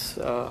this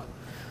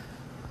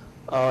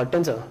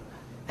tensor.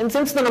 And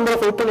since the number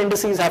of open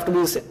indices have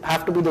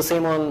to be the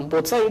same on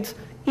both sides,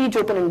 each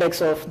open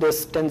index of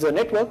this tensor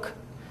network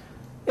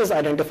is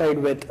identified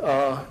with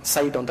a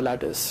site on the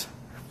lattice.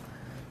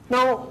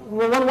 Now,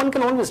 one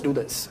can always do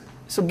this.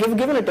 So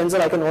given a tensor,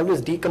 I can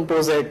always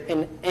decompose it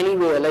in any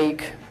way I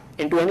like,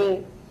 into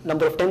any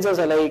number of tensors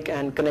I like,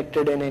 and connect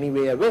it in any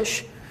way I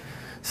wish.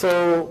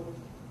 So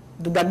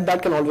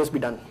that can always be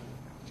done.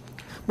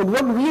 But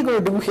what we're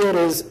going to do here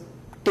is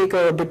take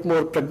a bit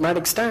more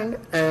pragmatic stand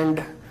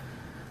and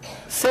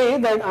say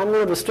that I'm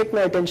going to restrict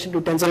my attention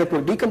to tensor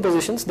network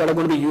decompositions that are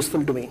going to be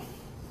useful to me.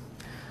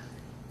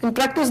 In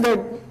practice, that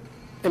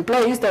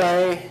implies that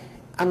I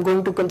am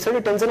going to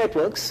consider tensor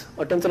networks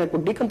or tensor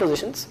network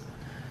decompositions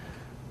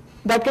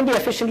that can be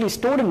efficiently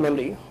stored in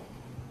memory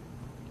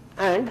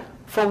and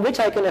from which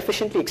I can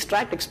efficiently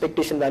extract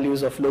expectation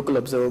values of local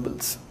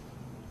observables.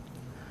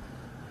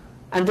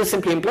 And this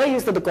simply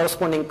implies that the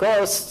corresponding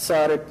costs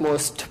are at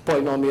most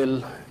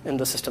polynomial in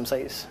the system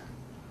size.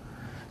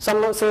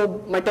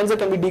 So my tensor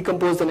can be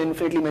decomposed in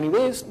infinitely many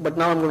ways, but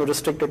now I'm going to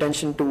restrict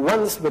attention to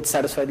ones which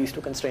satisfy these two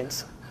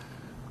constraints.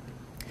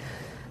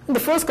 And the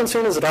first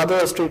constraint is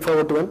rather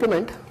straightforward to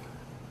implement.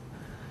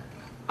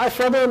 I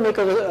further make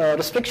a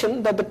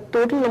restriction that the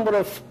total number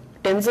of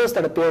tensors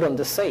that appear on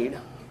this side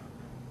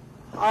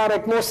are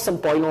at most some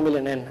polynomial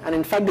in n. And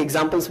in fact, the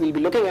examples we'll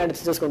be looking at,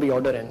 it's just going to be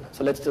order n.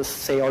 So let's just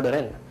say order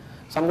n.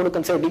 So I'm going to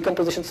consider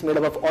decompositions made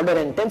up of order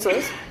n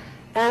tensors,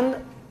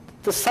 and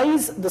the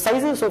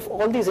sizes of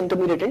all these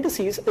intermediate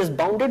indices is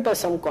bounded by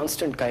some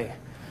constant chi,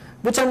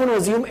 which I'm going to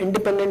assume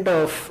independent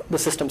of the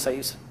system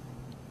size.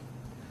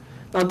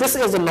 Now this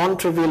is a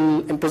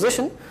non-trivial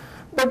imposition,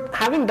 but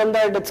having done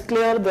that, it's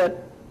clear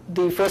that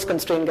the first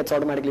constraint gets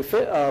automatically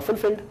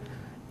fulfilled.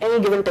 Any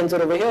given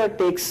tensor over here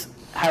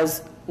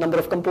has number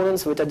of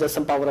components which are just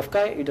some power of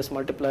chi. You just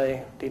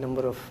multiply the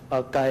number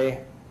of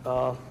chi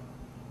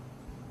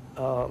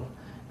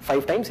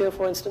 5 times here,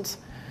 for instance.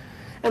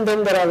 And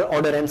then there are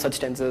order n such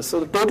tensors.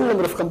 So the total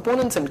number of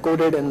components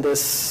encoded in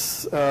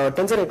this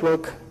tensor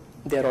network,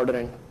 they are order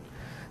n.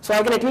 So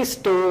I can at least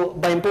store,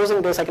 by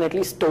imposing this, I can at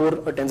least store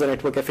a tensor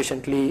network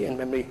efficiently in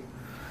memory.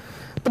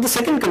 But the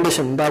second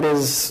condition, that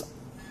is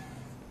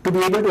to be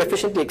able to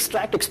efficiently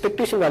extract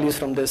expectation values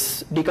from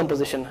this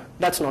decomposition,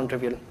 that's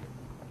non-trivial.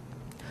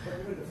 But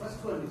even the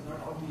first one is not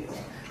obvious.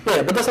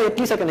 Yeah, but that's at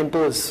least I can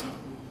impose.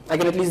 I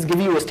can at least give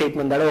you a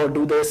statement that, oh,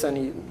 do this,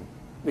 and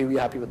we'll be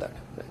happy with that.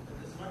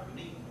 It's not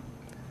unique.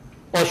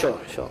 Oh, sure,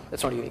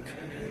 it's not unique.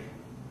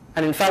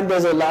 And in fact,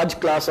 there's a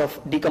large class of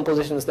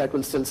decompositions that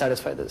will still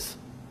satisfy this.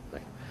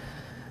 Right?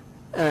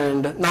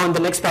 And now in the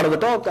next part of the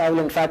talk, I will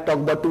in fact talk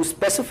about 2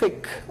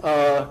 specific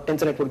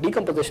tensor network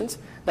decompositions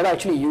that are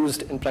actually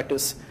used in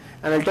practice.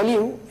 And I'll tell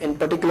you in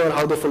particular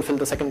how they fulfill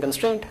the second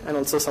constraint, and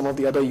also some of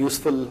the other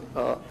useful,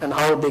 and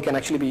how they can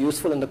actually be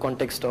useful in the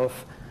context of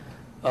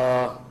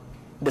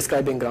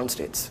describing ground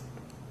states.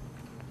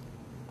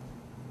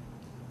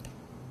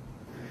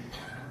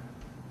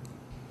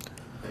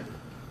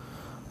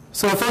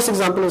 So the first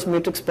example is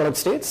matrix product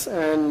states,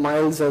 and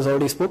Miles has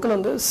already spoken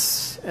on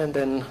this, and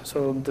then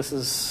so this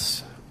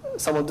is,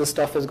 some of this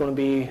stuff is going to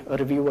be a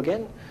review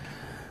again,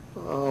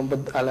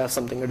 but I'll have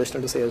something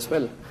additional to say as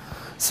well.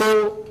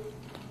 So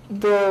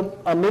the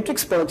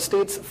matrix product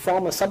states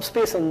form a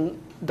subspace in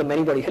the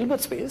many-body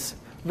Hilbert space,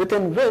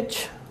 within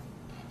which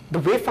the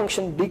wave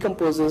function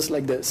decomposes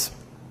like this.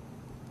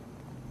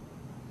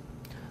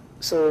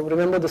 So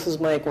remember, this is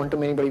my quantum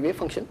many-body wave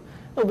function.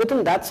 Now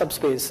within that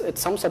subspace,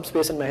 it's some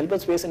subspace in my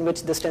Hilbert space in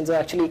which this tensor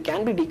actually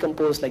can be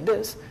decomposed like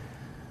this,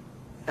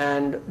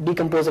 and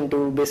decompose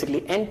into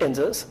basically n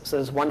tensors, so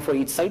there's one for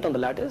each site on the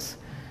lattice.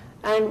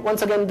 And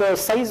once again, the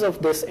size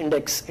of this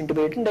index,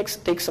 intermediate index,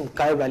 takes some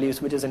chi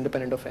values which is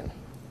independent of n.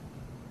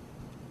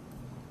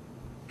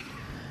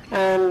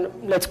 And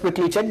let's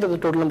quickly check that the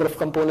total number of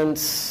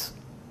components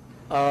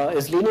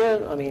is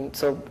linear. I mean,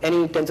 so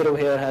any tensor over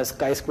here has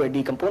chi squared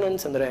d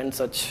components, and there are n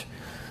such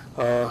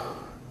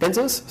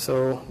tensors,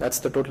 so that's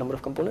the total number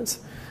of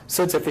components.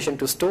 So it's efficient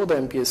to store the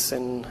MPS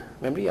in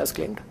memory as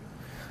claimed.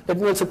 Let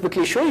me also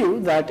quickly show you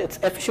that it's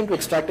efficient to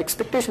extract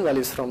expectation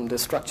values from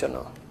this structure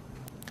now.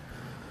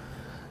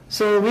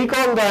 So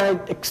recall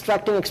that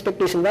extracting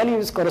expectation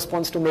values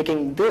corresponds to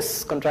making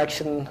this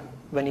contraction,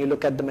 when you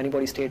look at the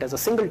many-body state, as a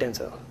single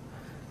tensor.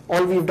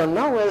 All we've done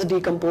now is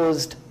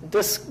decomposed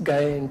this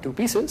guy into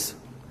pieces.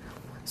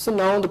 So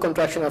now the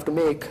contraction I have to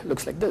make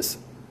looks like this.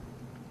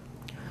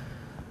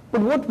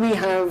 But what we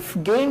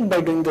have gained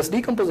by doing this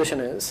decomposition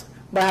is,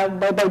 by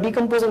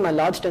decomposing my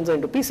large tensor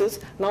into pieces,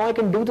 now I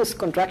can do this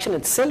contraction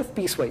itself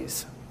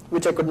piecewise,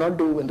 which I could not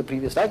do in the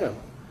previous diagram.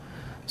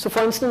 So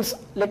for instance,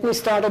 let me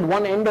start at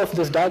one end of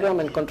this diagram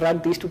and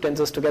contract these 2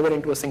 tensors together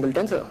into a single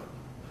tensor.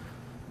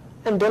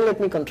 And then let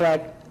me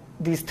contract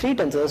these 3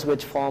 tensors,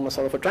 which form a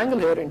sort of a triangle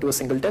here, into a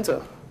single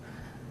tensor.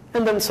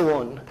 And then so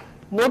on.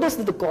 Notice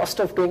that the cost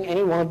of doing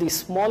any one of these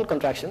small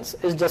contractions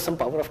is just some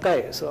power of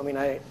chi. So I mean,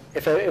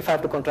 if I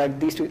have to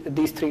contract these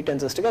 3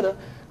 tensors together,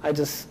 I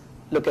just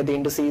look at the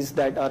indices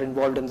that are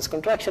involved in this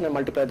contraction and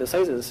multiply the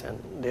sizes, and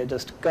they're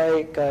just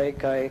chi,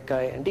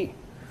 and d.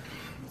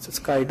 So it's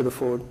chi to the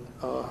 4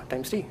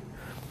 times d.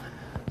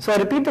 So I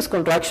repeat this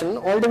contraction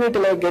all the way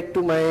till I get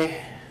to my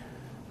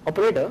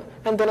operator,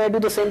 and then I do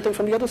the same thing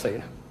from the other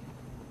side.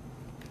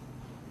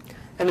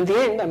 And in the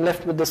end, I'm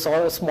left with this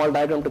small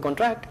diagram to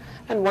contract.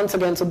 And once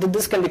again, so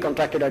this can be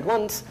contracted at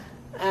once.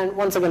 And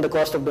once again, the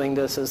cost of doing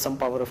this is some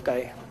power of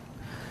chi.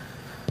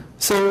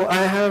 So I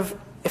have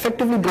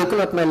effectively broken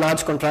up my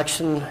large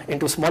contraction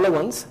into smaller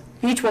ones.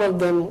 Each one of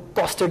them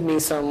costed me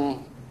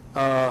some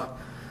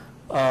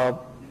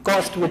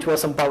cost, which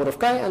was some power of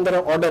chi. And there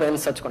are order n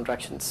such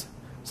contractions.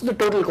 So the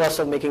total cost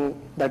of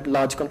making that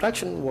large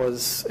contraction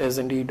is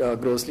indeed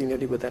grows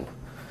linearly with n.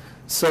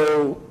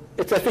 So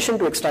it's efficient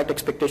to extract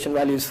expectation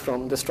values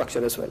from this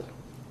structure as well.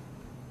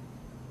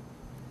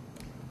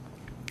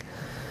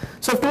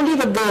 So I've told you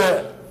that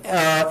the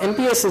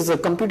MPS is a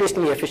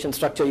computationally efficient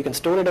structure. You can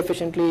store it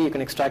efficiently, you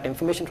can extract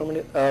information from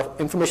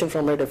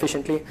it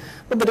efficiently.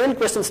 But the real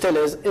question still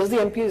is the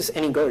MPS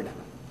any good?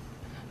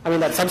 I mean,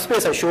 that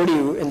subspace I showed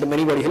you in the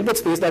many-body Hilbert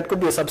space, that could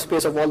be a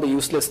subspace of all the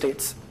useless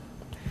states.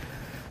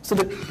 So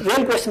the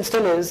real question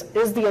still is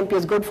the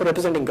MPS good for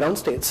representing ground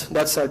states?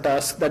 That's our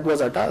task. That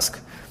was our task.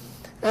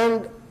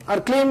 And our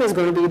claim is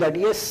going to be that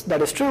yes,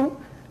 that is true,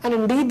 and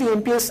indeed the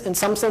MPS in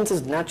some sense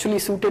is naturally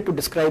suited to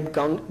describe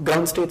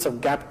ground states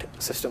of gapped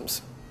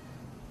systems.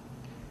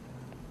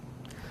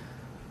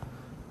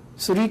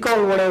 So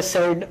recall what I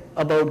said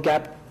about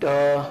gapped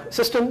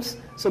systems.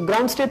 So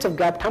ground states of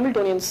gapped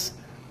Hamiltonians,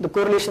 the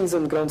correlations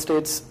in ground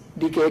states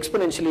decay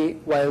exponentially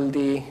while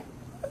the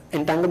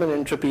entanglement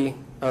entropy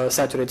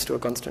saturates to a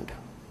constant.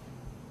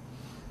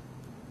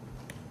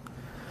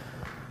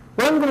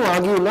 What I'm going to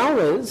argue now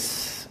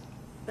is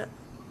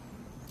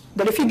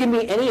that if you give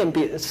me any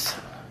MPS,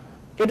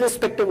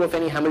 irrespective of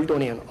any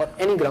Hamiltonian or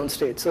any ground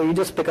state, so you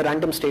just pick a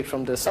random state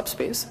from this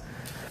subspace,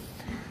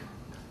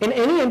 in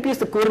any MPS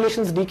the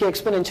correlations decay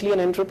exponentially and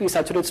entropy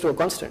saturates to a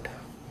constant.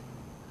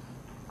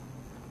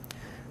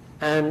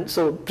 And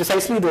so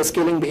precisely the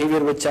scaling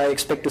behavior which I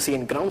expect to see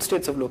in ground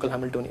states of local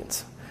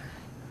Hamiltonians.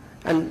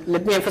 And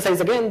let me emphasize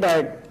again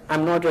that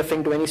I'm not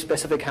referring to any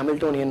specific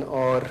Hamiltonian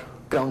or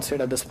ground state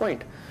at this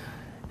point.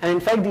 And in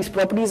fact, these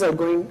properties are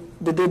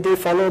they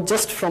follow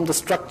just from the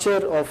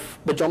structure of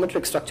the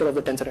geometric structure of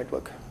the tensor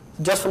network.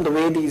 Just from the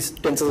way these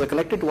tensors are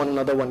connected to one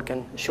another, one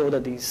can show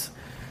that these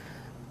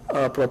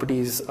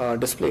properties are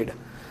displayed.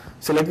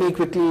 So let me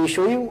quickly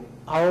show you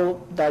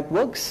how that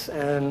works,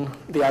 and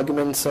the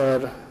arguments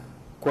are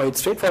quite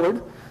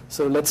straightforward.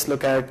 So let's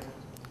look at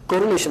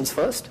correlations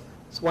first.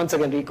 So once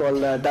again, recall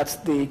that that's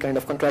the kind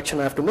of contraction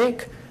I have to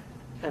make,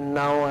 and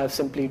now I've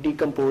simply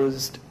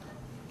decomposed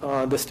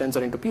this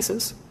tensor into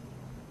pieces.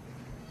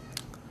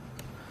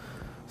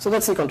 So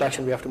that's the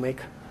contraction we have to make.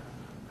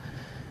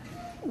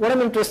 What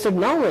I'm interested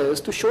now is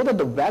to show that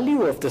the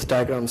value of this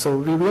diagram, so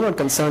we're not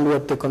concerned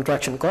with the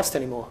contraction cost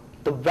anymore.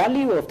 The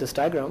value of this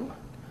diagram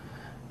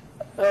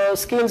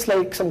scales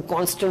like some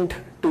constant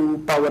to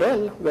power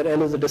L, where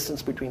L is the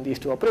distance between these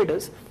two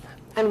operators,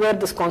 and where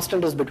this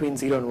constant is between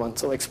 0 and 1,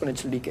 so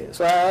exponential decay.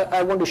 So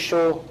I want to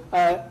show,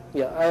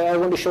 I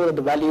want to show that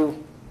the value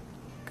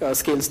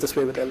scales this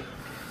way with L.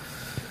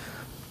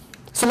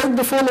 So like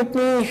before, let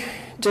me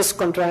just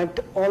contract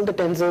all the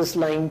tensors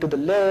lying to the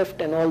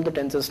left and all the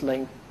tensors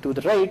lying to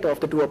the right of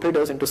the two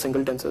operators into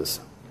single tensors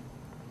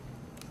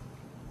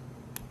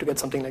to get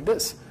something like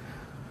this.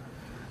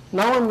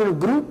 Now I'm going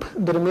to group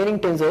the remaining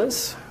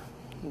tensors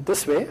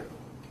this way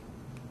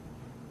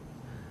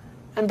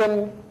and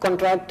then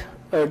contract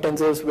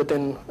tensors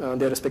within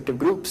their respective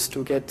groups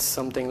to get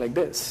something like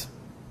this.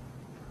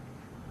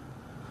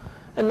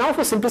 And now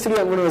for simplicity,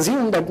 I'm going to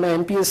assume that my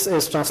MPS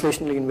is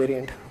translationally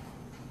invariant.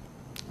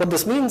 What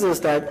this means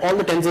is that all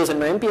the tensors in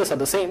my MPS are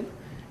the same,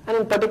 and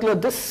in particular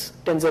this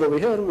tensor over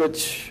here,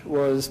 which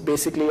was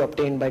basically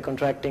obtained by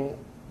contracting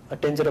a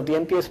tensor of the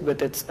MPS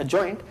with its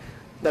adjoint,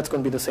 that's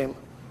going to be the same.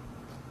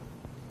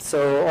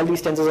 So all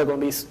these tensors are going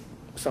to be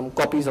some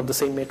copies of the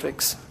same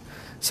matrix.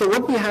 So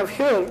what we have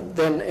here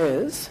then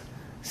is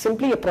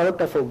simply a product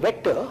of a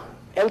vector,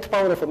 nth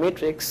power of a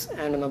matrix,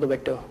 and another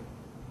vector,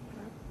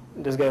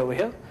 this guy over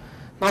here.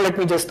 Now let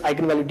me just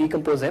eigenvalue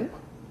decompose him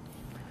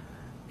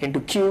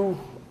into Q,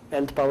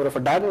 nth power of a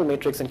diagonal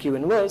matrix, and Q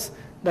inverse.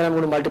 Then I'm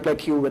going to multiply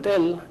Q with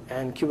L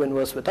and Q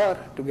inverse with R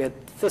to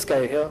get this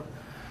guy here.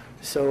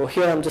 So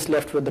here I'm just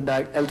left with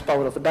the nth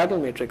power of the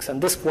diagonal matrix,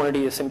 and this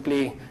quantity is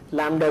simply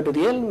lambda to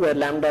the L, where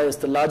lambda is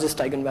the largest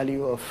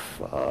eigenvalue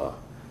of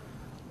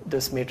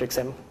this matrix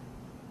M.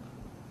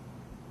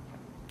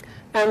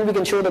 And we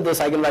can show that this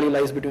eigenvalue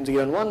lies between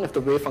 0 and 1 if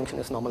the wave function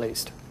is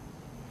normalized.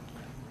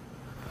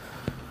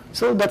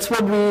 So that's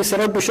what we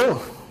set out to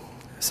show.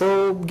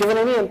 So given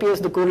any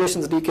MPS, the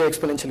correlations decay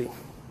exponentially.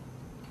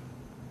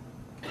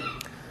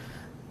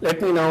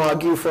 Let me now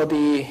argue for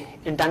the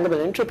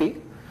entanglement entropy.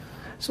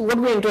 So what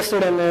we're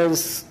interested in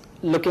is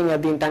looking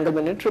at the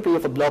entanglement entropy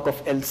of a block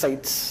of L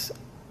sites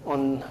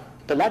on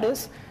the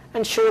lattice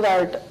and show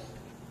that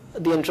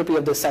the entropy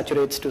of this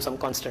saturates to some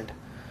constant.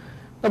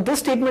 Now this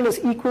statement is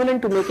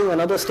equivalent to making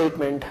another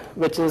statement,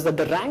 which is that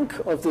the rank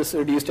of this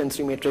reduced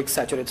density matrix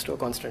saturates to a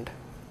constant.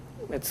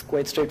 It's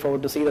quite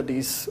straightforward to see that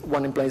these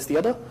one implies the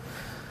other.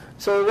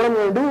 So what I'm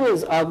going to do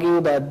is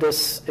argue that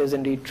this is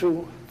indeed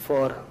true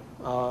for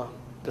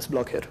this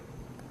block here.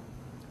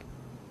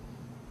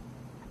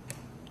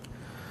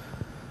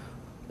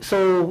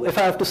 So if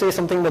I have to say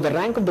something about the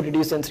rank of the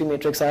reduced density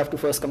matrix, I have to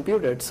first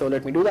compute it. So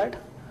let me do that.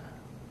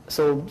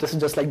 So this is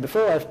just like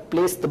before. I've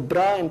placed the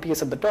bra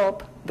MPS at the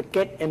top, the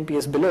ket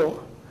MPS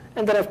below,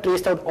 and then I've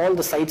traced out all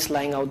the sites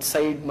lying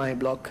outside my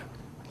block.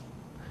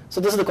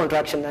 So this is the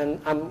contraction,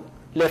 and I'm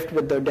left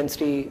with the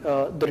density,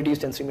 the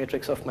reduced density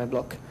matrix of my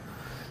block.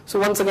 So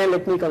once again,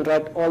 let me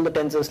contract all the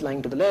tensors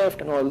lying to the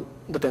left and all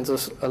the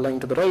tensors lying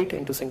to the right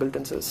into single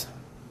tensors.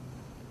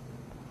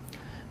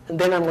 And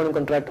then I'm going to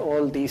contract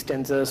all these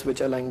tensors which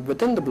are lying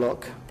within the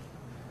block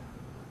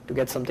to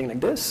get something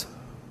like this.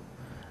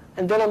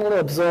 And then I'm going to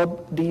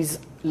absorb these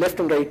left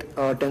and right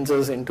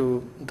tensors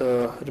into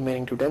the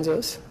remaining two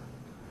tensors.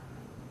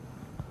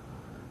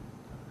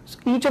 So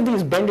each of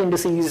these bend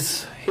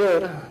indices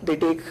here, they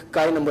take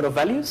chi number of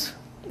values.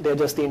 They're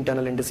just the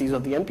internal indices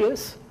of the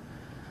MPS.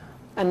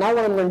 And now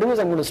what I'm going to do is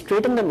I'm going to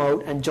straighten them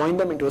out and join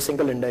them into a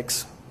single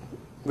index,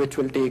 which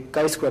will take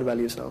chi-square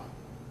values now.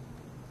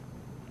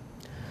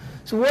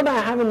 So what I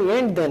have in the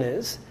end then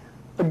is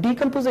a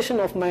decomposition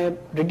of my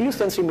reduced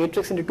density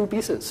matrix into two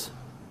pieces,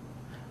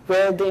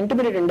 where the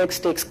intermediate index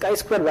takes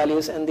chi-square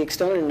values and the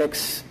external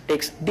index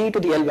takes d to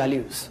the L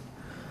values.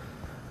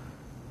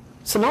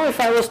 So now if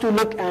I was to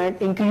look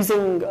at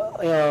increasing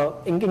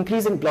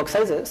block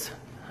sizes,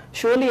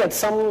 surely at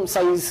some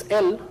size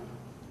L,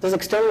 this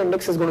external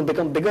index is going to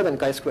become bigger than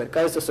chi-square.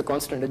 Chi is just a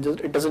constant.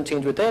 It doesn't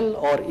change with L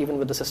or even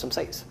with the system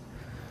size.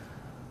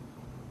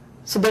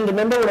 So then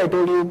remember what I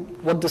told you,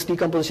 what this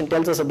decomposition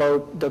tells us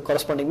about the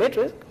corresponding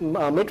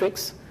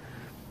matrix.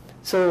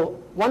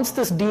 So once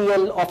this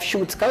DL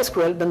offshoots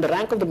chi-square, then the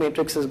rank of the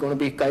matrix is going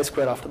to be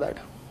chi-square after that,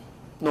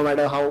 no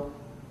matter how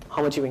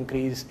much you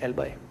increase L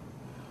by.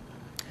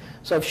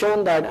 So I've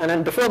shown that, and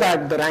then before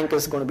that, the rank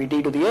is going to be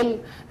d to the L,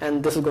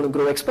 and this is going to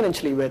grow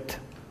exponentially with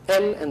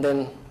L, and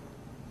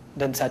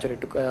then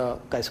saturate to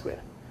chi square.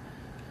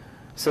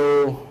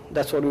 So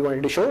that's what we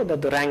wanted to show,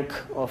 that the rank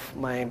of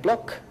my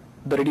block,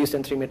 the reduced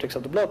density matrix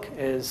of the block,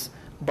 is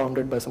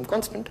bounded by some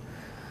constant.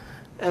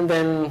 And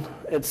then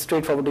it's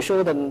straightforward to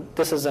show that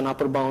this is an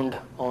upper bound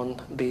on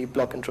the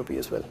block entropy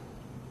as well.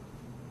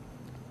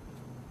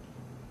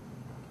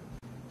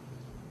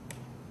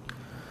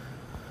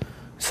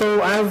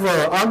 So I've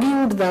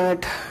argued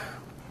that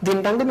the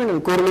entanglement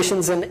and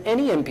correlations in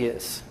any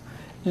MPS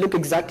look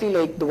exactly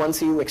like the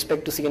ones you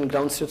expect to see in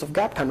ground states of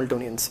gapped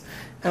Hamiltonians.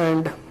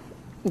 And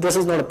this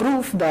is not a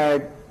proof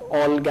that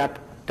all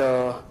gapped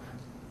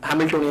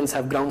Hamiltonians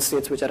have ground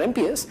states which are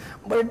MPS,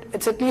 but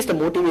it's at least a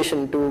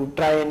motivation to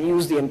try and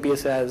use the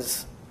MPS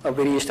as a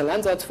variational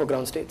ansatz for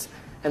ground states.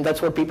 And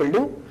that's what people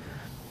do.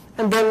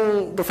 And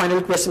then the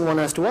final question one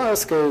has to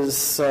ask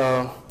is,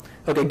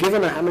 okay,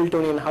 given a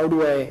Hamiltonian, how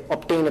do I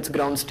obtain its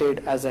ground state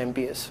as an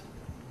MPS?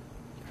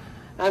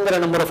 And there are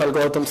a number of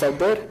algorithms out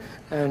there,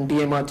 and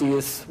DMRG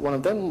is one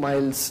of them.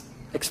 Miles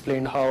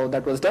explained how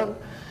that was done.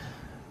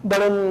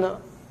 But in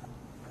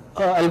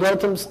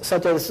algorithms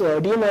such as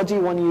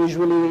DMRG, one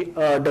usually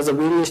does a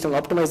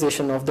variational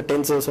optimization of the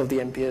tensors of the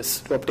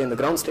MPS to obtain the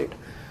ground state.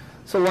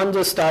 So one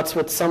just starts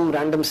with some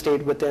random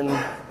state within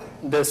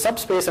the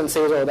subspace and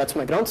says, oh, that's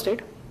my ground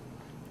state.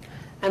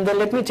 And then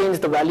let me change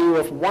the value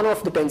of one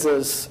of the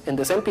tensors in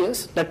this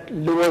MPS that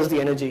lowers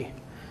the energy.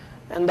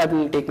 And that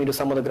will take me to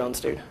some other ground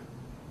state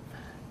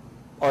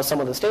or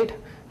some other state.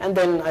 And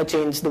then I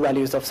change the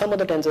values of some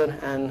other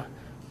tensor, and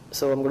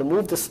so I'm going to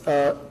move this,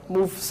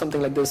 move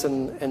something like this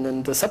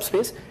in the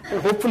subspace,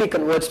 and hopefully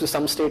converge to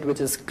some state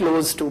which is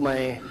close to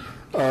my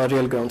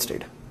real ground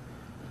state.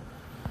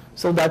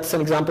 So that's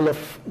an example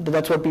of,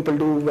 that's what people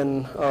do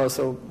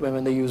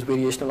when they use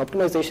variational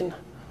optimization.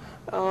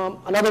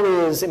 Another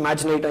way is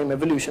imaginary time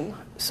evolution.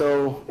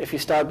 So if you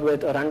start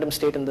with a random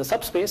state in the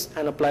subspace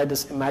and apply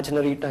this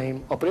imaginary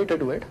time operator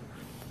to it,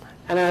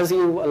 and as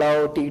you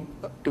allow t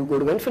to go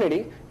to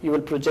infinity, you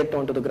will project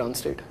onto the ground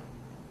state.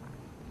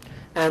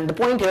 And the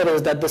point here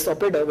is that this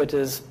operator, which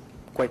is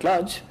quite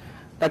large,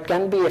 that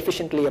can be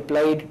efficiently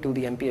applied to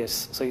the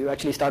MPS. So you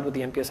actually start with the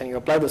MPS and you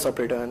apply this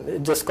operator, and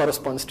it just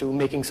corresponds to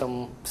making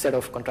some set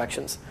of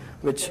contractions,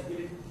 which...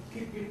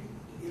 Keep it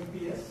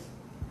MPS?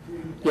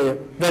 Yeah,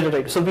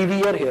 right. So we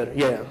are here.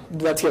 Yeah,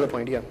 that's the other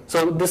point. Yeah.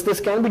 So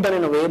this can be done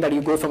in a way that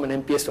you go from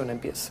an MPS to an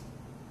MPS.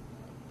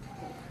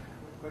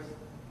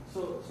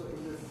 So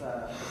in this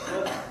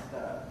first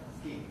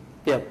scheme,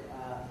 Yeah.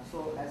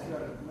 so as you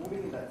are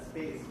moving in that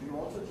space, do you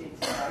also change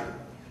the time?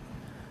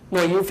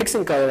 No, you're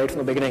fixing chi right from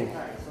the beginning.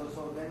 Right.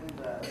 So then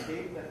the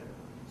state that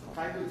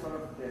time will sort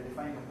of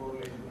define a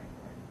correlation length,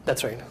 right?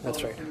 That's right.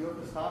 That's right. So you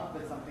have to start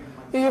with something.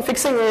 You're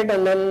fixing it,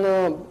 and then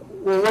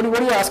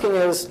what you're asking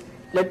is,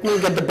 let me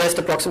get the best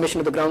approximation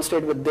to the ground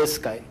state with this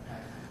chi.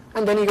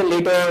 And then you can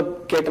later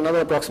get another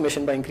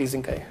approximation by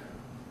increasing chi.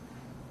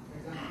 For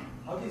example,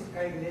 how is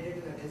chi related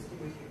to the density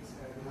matrix?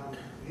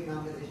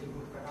 Renormalization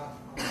group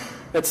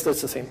cutoff? It's the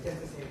same.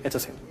 It's the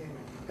same.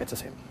 It's the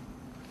same.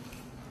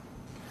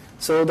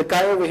 So the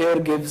chi over here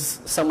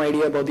gives some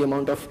idea about the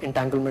amount of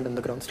entanglement in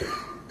the ground state.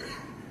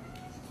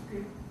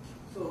 Okay.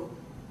 So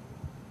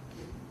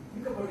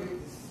think about it,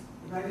 this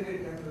imaginary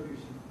time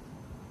evolution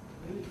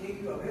will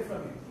take you away from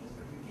it,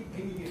 but you keep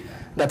bringing it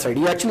back. That's right.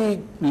 You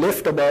actually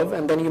lift above,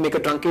 and then you make a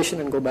truncation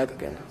and go back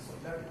again. So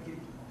that will keep.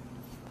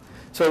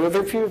 So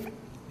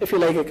if you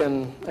like, I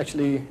can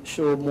actually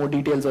show more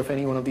details of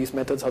any one of these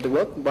methods, how they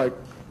work, but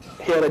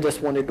here I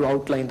just wanted to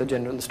outline the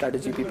general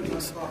strategy people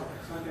use.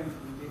 Sometimes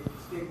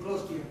they stay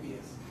close to your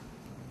PS.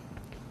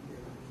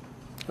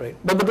 Right.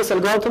 But with this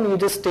algorithm, you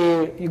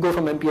go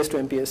from MPS to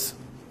MPS.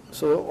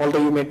 So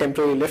although you may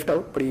temporarily lift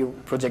out, but you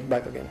project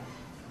back again.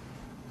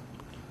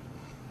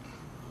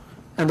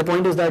 And the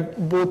point is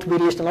that both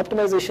variational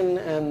optimization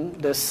and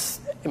this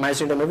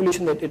imaginary time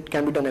evolution, that it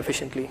can be done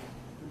efficiently.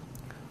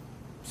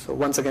 So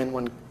once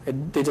again,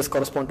 they just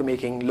correspond to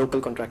making local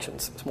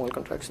contractions, small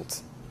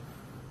contractions.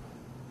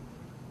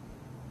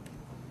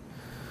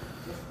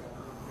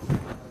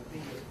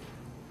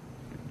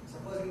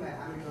 Supposing my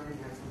Hamiltonian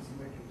has some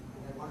symmetry,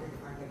 and I wanted to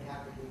find the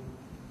gap between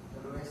the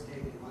lowest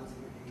state in one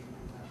symmetry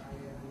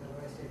and the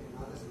lowest state in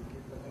another symmetry,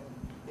 because that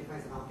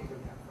defines an optical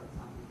gap, for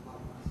example,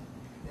 formula.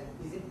 Then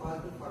is it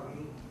possible for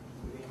me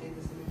to maintain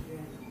the symmetry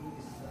and do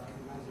this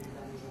imaginary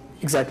time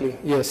evolution? Exactly,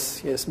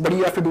 yes. But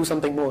you have to do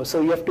something more. So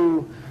you have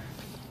to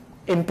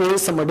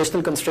impose some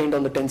additional constraint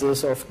on the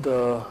tensors of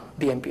the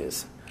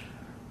MPS.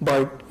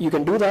 But you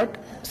can do that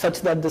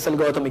such that this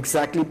algorithm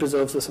exactly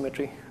preserves the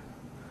symmetry.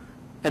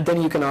 And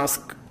then you can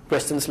ask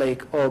questions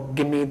like, oh,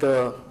 give me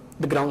the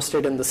ground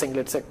state in the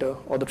singlet sector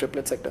or the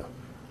triplet sector.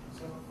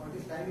 So for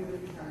this time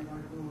evolution, I'm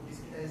going to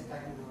discretize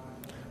time.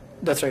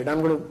 That's right.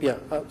 I'm going to, yeah.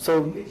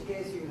 So in which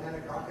case you will have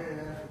a dotted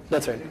error.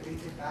 That's right. It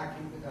brings it back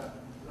into the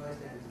lowest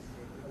energy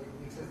state because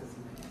it mixes the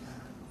symmetries.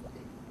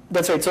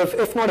 that's right. So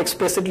if not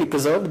explicitly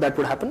preserved, that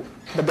would happen.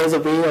 But there's a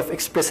way of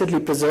explicitly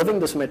preserving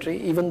the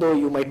symmetry, even though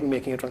you might be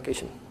making a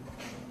truncation.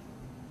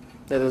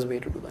 There is a way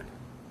to do that.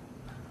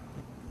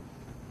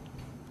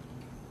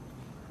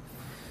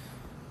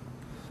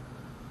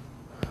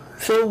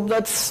 So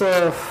that's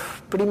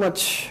pretty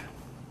much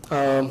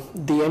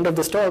the end of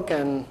this talk,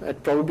 and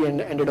it probably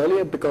ended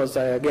earlier because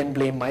I again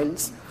blame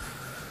Miles.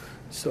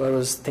 So I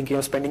was thinking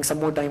of spending some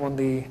more time on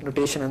the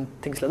notation and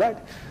things like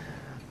that.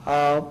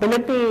 But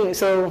let me,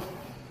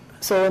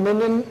 and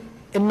then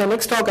in my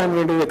next talk I'm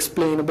going to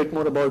explain a bit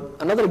more about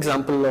another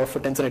example of a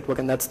tensor network,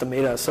 and that's the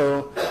Mera.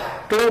 So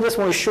today I just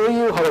want to show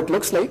you how it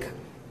looks like.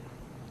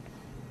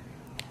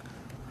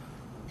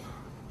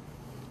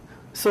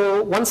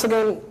 So once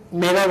again,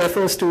 Mera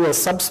refers to a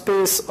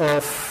subspace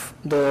of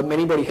the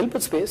many-body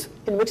Hilbert space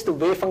in which the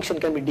wave function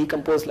can be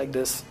decomposed like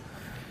this.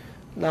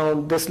 Now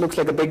this looks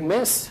like a big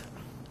mess,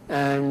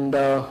 and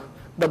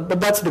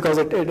but that's because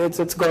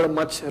it's got a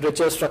much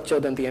richer structure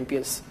than the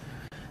MPS.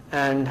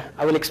 And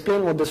I will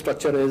explain what the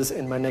structure is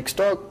in my next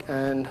talk,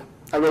 and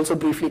I will also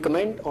briefly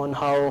comment on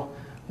how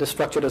the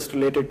structure is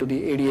related to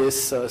the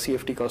ADS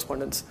CFT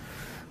correspondence.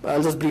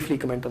 I'll just briefly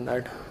comment on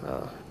that,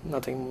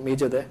 nothing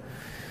major there.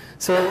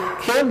 So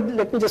here,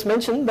 let me just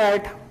mention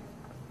that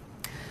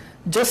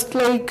just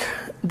like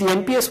the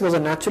MPS was a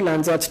natural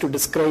ansatz to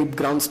describe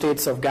ground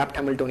states of gapped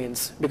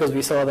Hamiltonians, because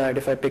we saw that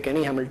if I pick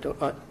any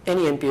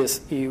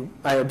MPS,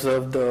 I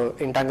observe the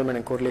entanglement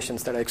and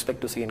correlations that I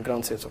expect to see in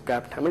ground states of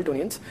gapped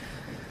Hamiltonians.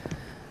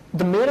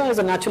 The Mera is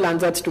a natural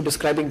ansatz to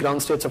describing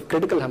ground states of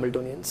critical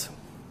Hamiltonians.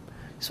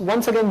 So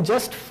once again,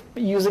 just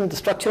using the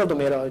structure of the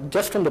Mera,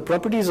 just from the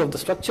properties of the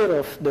structure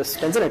of this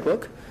tensor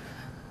network,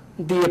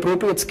 the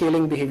appropriate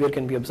scaling behavior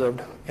can be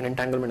observed in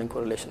entanglement and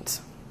correlations.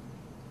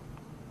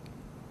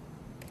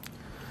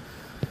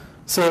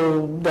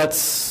 So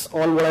that's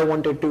all what I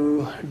wanted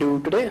to do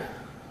today,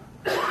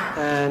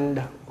 and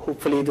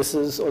hopefully this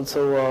is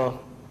also,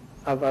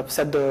 I've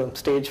set the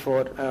stage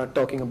for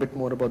talking a bit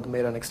more about the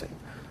Mera next time.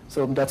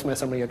 So that's my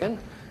summary again,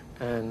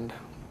 and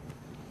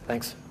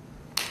thanks.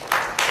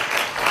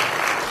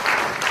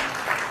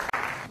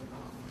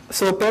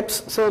 So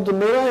PEPs, so the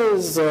Mera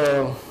is,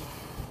 so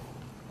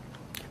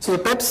the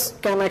PEPs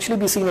can actually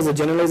be seen as a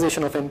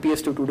generalization of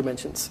MPS to 2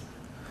 dimensions.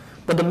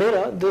 But the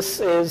Mera, this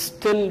is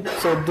still,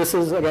 so this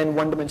is again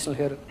one-dimensional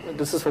here.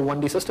 This is for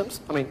 1D systems.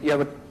 I mean, you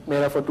have a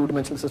Mera for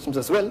 2-dimensional systems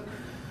as well.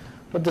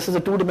 But this is a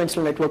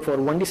 2-dimensional network for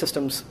 1D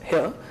systems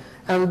here.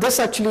 And this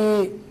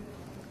actually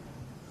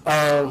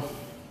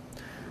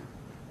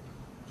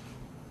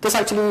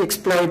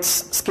exploits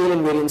scale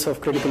invariance of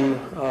critical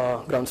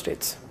ground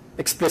states.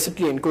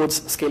 Explicitly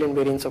encodes scale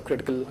invariance of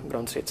critical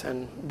ground states.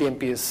 And the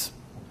MPS,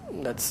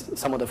 that's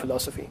some other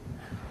philosophy.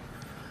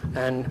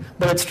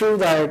 But it's true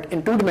that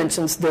in 2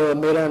 dimensions, the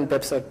Mera and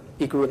PEPs are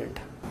equivalent.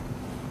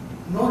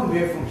 Known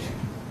wave function.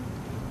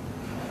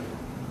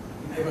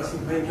 I was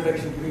in my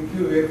introduction giving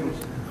few wave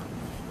function.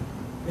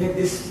 Where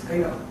this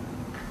kind of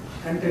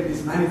content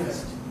is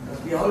manifest,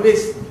 because we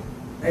always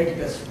write it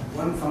as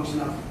one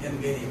function of n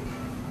variable,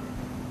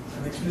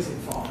 some explicit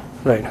form.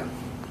 Right.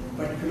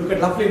 But if you look at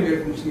Laplacian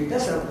wave function, it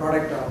has a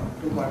product of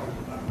 2 particle.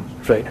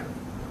 Right.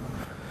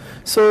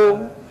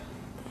 So.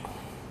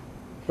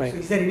 Right. So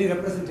is there any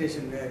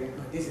representation where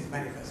this is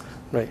manifest?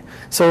 Right.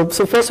 So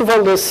first of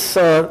all, this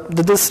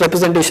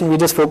representation, we're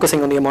just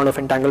focusing on the amount of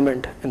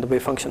entanglement in the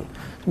wave function.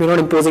 We're not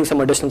imposing some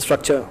additional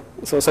structure.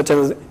 So such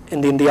as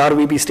in the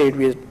RVB state,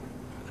 we're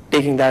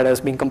taking that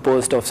as being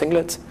composed of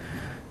singlets,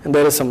 and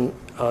there is some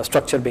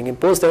structure being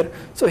imposed there.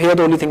 So here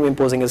the only thing we're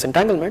imposing is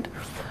entanglement.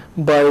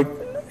 But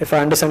if I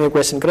understand your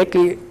question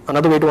correctly,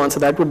 another way to answer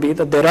that would be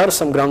that there are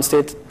some ground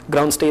states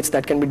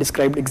that can be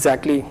described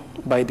exactly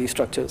by these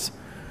structures.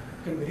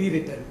 Can be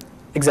rewritten.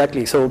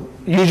 Exactly. So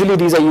usually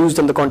these are used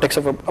in the context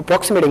of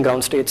approximating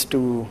ground states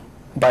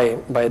by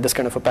this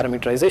kind of a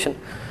parameterization.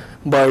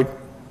 But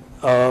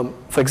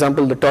for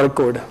example, the toric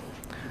code,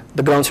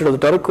 the ground state of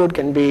the toric code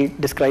can be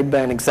described by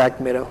an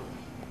exact Mera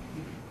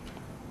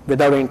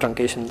without any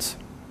truncations.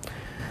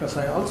 Because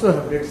I also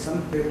have read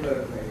some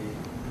paper by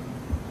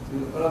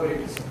some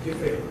collaborators of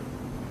Giffey,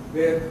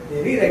 where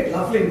they rewrite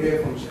Laplacian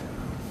wave function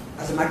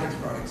as a matrix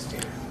product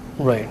state.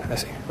 Right, I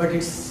see. But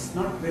it's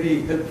not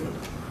very helpful.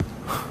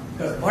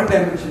 Because one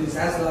dimension is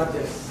as large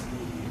as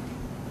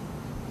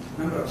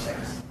the number of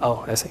sets.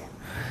 Oh, I see.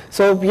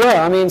 So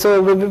yeah, I mean,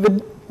 so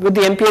with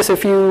the MPS,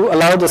 if you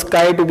allow the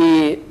sky to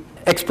be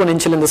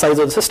exponential in the size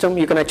of the system,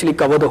 you can actually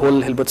cover the whole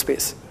Hilbert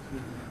space.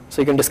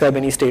 So you can describe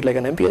any state like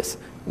an MPS,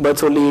 but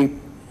it's only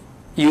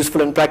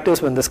useful in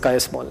practice when the sky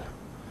is small.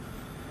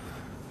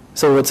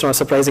 So it's not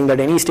surprising that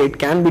any state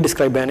can be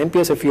described by an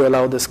MPS if you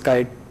allow the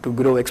sky to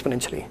grow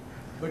exponentially.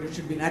 But it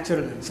should be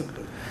natural and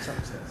simple in some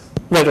sense.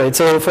 Right.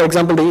 So for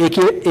example, the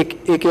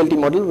AKLT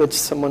model, which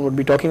someone would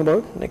be talking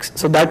about next.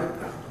 So that,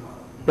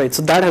 right.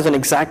 So that has an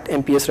exact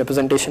MPS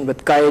representation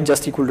with chi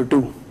just equal to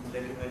 2. Like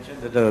you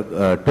mentioned that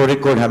the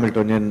toric code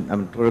Hamiltonian,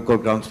 toric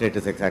code ground state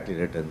is exactly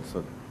written.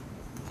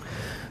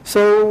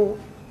 So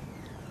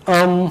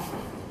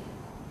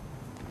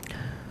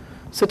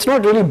it's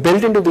not really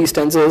built into these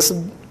tensors.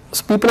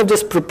 So people have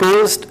just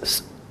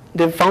proposed,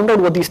 they've found out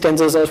what these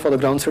tensors are for the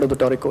ground state of the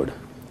toric code.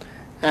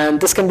 And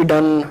this can be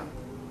done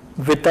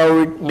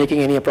without making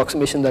any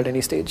approximations at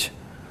any stage.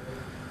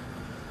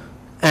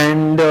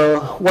 And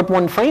what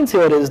one finds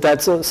here is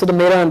that, so the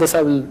Mera, and this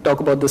I will talk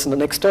about this in the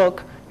next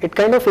talk, it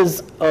kind of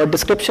is a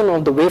description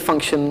of the wave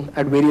function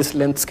at various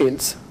length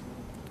scales.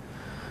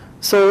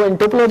 So in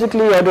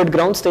topologically ordered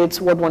ground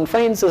states, what one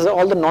finds is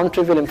all the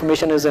non-trivial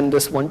information is in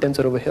this one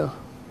tensor over here.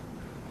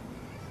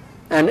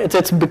 And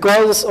it's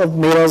because of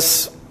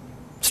Mera's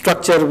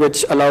structure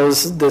which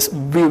allows this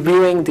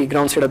viewing the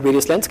ground state at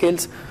various length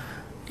scales,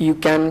 you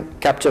can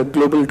capture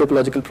global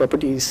topological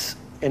properties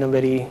in a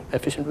very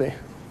efficient way.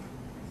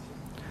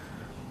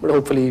 But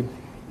hopefully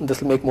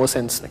this will make more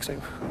sense next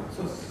time.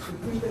 So,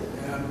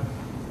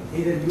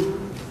 either you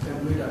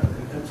can do it or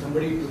help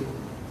somebody to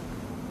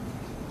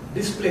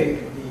display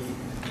the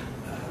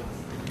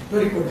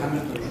toric code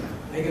Hamiltonian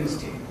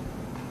eigenstate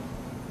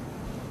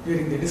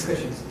during the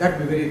discussions. That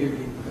would be very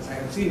revealing because I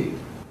have seen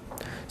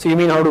it. So you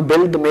mean how to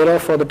build the Mera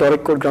for the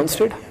toric code ground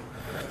state? Yeah.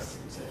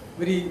 It's a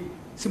very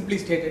simply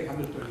stated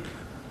Hamiltonian.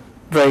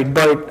 Right,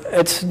 but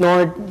it's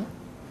not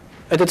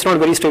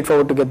very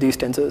straightforward to get these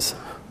tensors.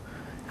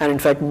 And in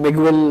fact,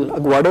 Miguel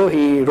Aguado,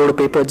 he wrote a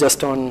paper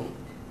just on,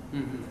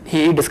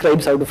 he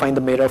describes how to find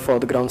the Mera for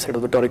the ground state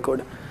of the toric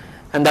code.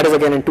 And that is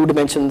again in 2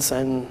 dimensions,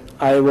 and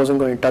I wasn't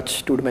going to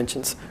touch 2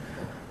 dimensions.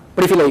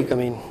 But if you like, I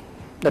mean,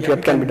 that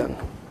can be done.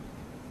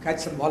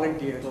 Catch some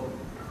volunteers.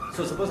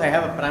 So suppose I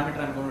have a parameter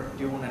I'm going to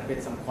tune and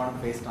with some quantum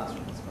phase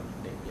transform is going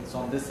to take place. So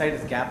on this side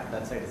is gap,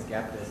 that side is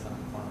gap, there's some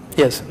quantum phase.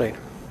 Yes, right.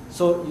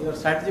 So your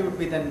strategy would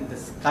be then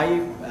this chi,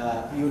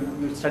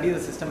 you study the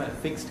system at a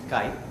fixed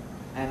chi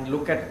and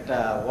look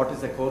at what is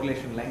the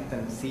correlation length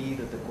and see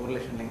that the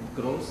correlation length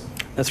grows.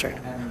 That's right.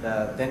 And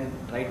then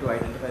try to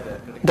identify the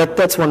critical.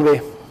 That's one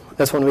way.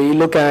 That's one way. You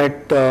look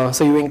at,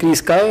 so you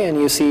increase chi and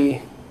you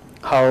see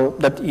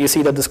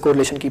that this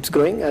correlation keeps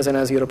growing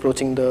as you're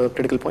approaching the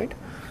critical point.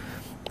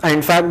 And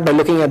in fact, by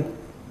looking at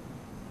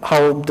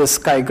how this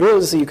chi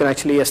grows, you can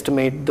actually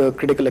estimate the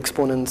critical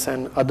exponents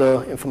and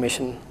other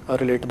information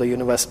related to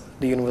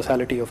the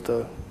universality of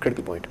the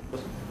critical point.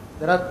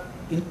 There are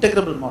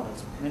integrable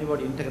models, many about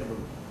integrable.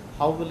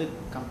 How will it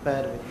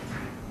compare with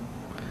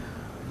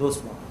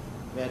those models,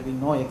 where we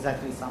know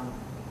exactly some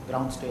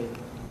ground state?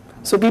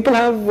 So people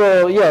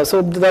have,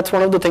 so that's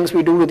one of the things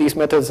we do with these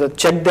methods,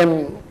 check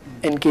them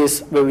in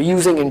case we're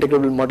using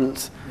integrable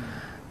models.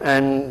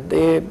 And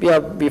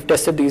we've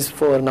tested these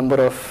for a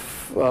number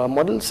of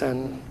models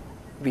and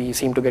we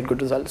seem to get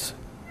good results.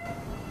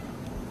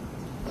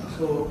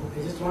 So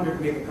I just wanted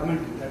to make a comment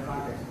in that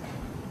context.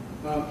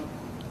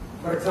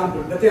 For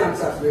example,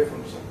 Vidya-mitra's wave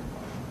function.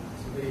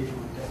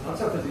 There's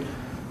lots of physics.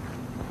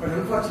 But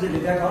unfortunately,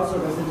 that also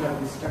doesn't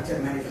have the structure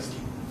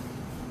manifesting.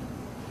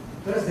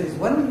 Whereas there is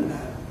one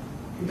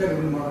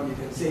integrable model, you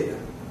can say, the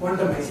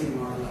quantum Ising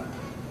model,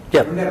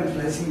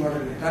 one-dimensional Ising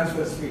model in a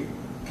transverse field,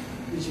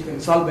 which you can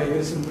solve by a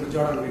very simple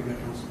Jordan-Wigner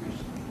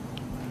transformation.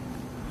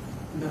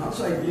 And then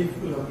also, I believe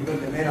people have given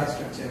the Mera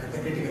structure at the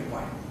critical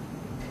point.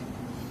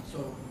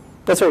 So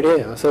that's right.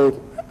 Yeah.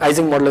 So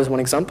Ising model is one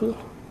example,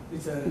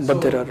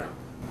 but there are.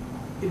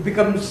 It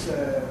becomes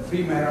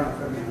free Majorana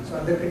fermion. So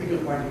at the critical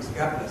point, it's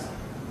gapless.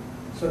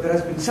 So there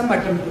has been some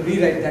attempt to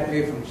rewrite that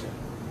wave function.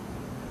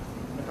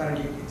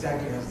 Apparently, it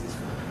exactly has this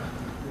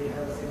one. They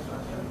have the same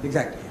structure.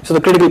 Exactly. So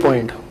the critical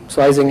point.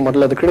 So Ising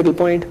model at the critical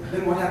point.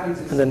 Then what happens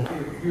is, and then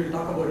you will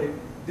talk about it,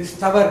 this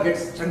tower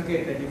gets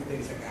truncated if there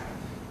is a gap.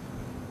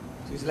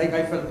 So it's like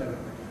Eiffel Tower,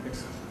 but it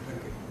gets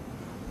truncated.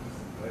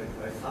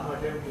 By some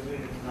attempt to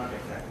it, it's not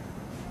exact.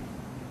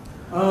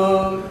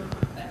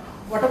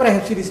 Whatever I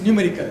have seen is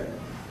numerical.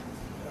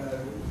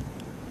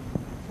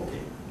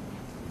 Okay.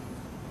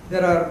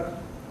 There are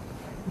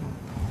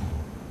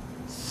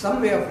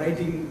some way of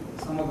writing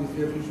some of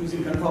these waves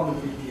using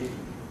conformal field theory,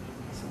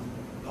 some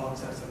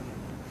logs or something.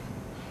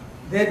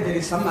 There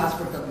is some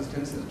aspect of this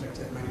tensor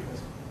structure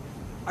manifest.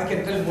 I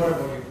can tell more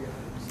about it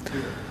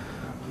here.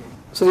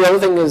 So the other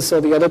thing is, so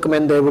the other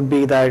comment there would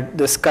be that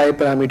this chi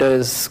parameter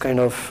is kind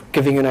of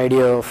giving you an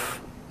idea of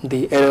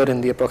the error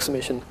in the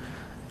approximation.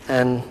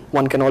 And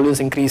one can always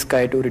increase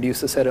chi to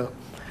reduce this error.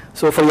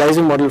 So for the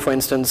Ising model, for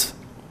instance,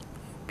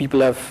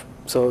 people have,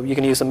 so you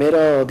can use the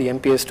Mera or the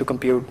MPS to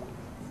compute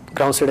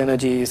ground state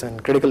energies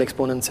and critical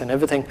exponents and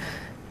everything.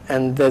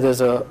 And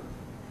there's a,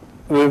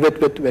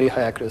 with very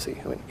high accuracy,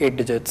 I mean 8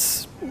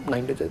 digits,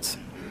 9 digits.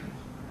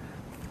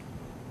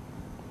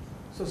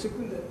 So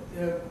Sukunda,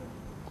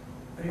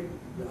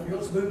 are you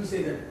also going to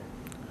say that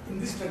in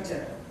this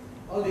structure,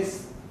 all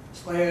these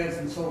squares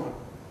and so on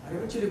are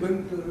eventually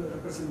going to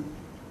represent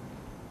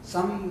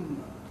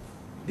some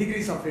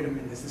degrees of freedom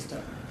in the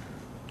system?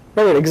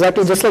 Right,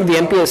 exactly. Just like the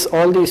MPS,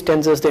 all these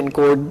tensors they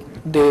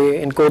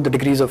encode the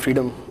degrees of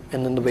freedom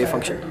in the wave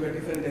function.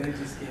 Different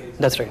energy scales.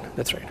 That's right.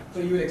 That's right. So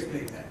you will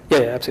explain that.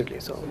 Yeah, absolutely.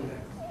 So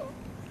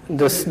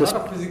there's a lot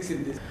of physics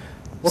in this.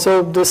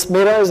 So this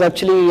Mera is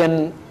actually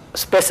an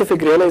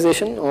specific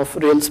realization of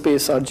real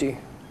space RG.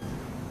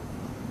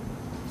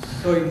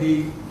 So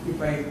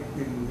if I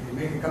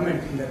make a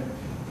comment in the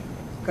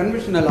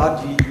conventional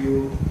RG,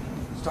 you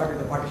started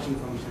the partition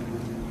function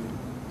and then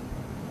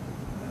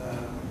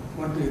you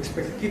want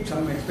to keep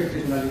some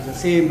expectation values the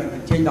same and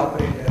then change the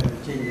operator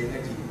and change the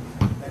energy,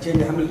 change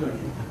the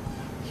Hamiltonian.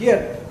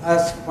 Here,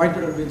 as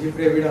pointed out by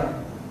Jeffrey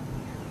Vida,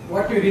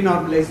 what you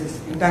renormalize is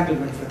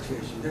entanglement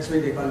fluctuation. That's why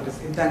they call it as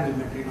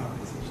entanglement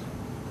renormalization.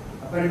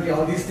 Apparently,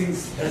 all these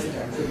things does it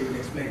actually, will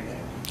explain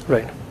that.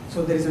 Right.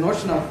 So there is a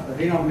notion of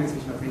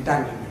renormalization of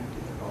entanglement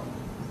in the problem.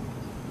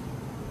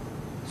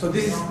 So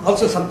this is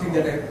also something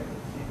that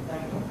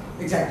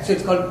exactly. So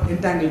it's called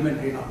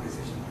entanglement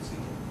renormalization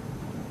procedure,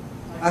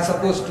 as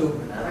opposed to.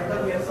 I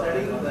thought we are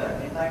studying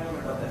the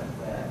entanglement of the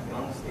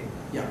ground state.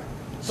 Yeah.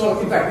 So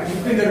in fact,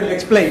 Jupiter will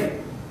explain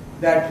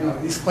that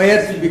the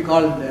squares will be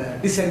called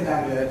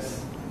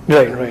disentanglers.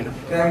 Right, right.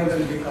 Triangles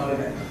will be called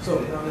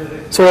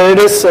So it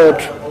is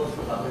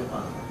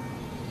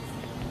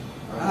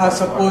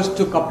as opposed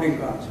to coupling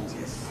constants,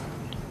 yes.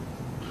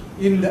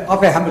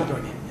 Of a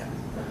Hamiltonian, yeah.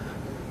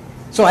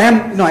 So I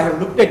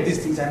have looked at these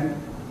things. I am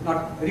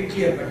not very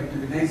clear, but it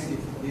will be nice if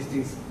these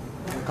things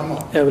come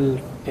out. I will,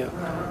 yeah.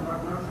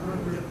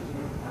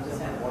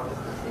 Understand what is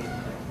the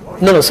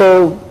state? No,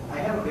 so I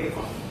have a wave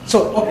function.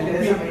 So And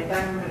there is some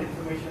entanglement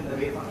information, the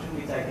wave function,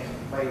 which I can,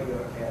 by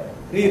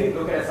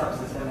look at a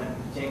subsystem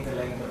and change the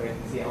length of it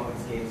and see how it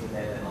scales with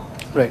that and all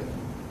that. right.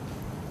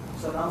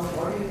 So now,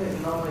 what do you mean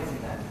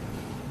normalizing that?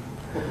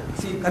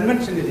 see,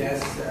 conventionally,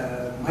 as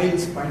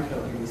Miles pointed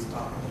out in his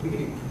talk at the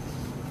beginning,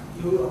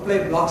 you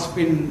apply block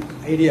spin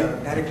idea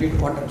directly to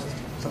quantum system.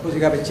 Suppose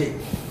you have a chain.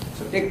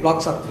 So take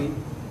blocks of 3,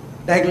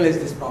 diagonalize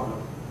this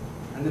problem,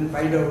 and then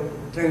find out,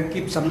 try and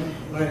keep some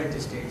lower energy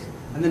states,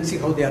 and then see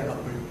how they are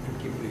coupled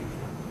and keep doing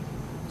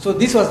it. So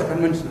this was the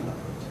conventional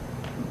approach.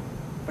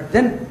 But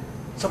then,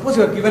 suppose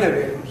you are given a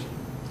wave function,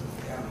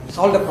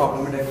 solve the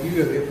problem and I give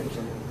you a wave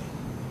function.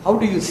 How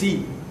do you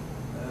see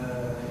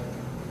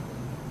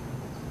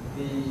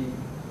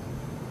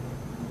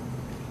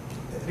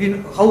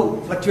how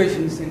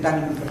fluctuations,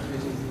 entanglement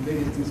fluctuations in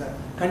various things are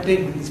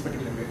contained in this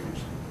particular wave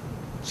function?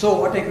 So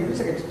what I can do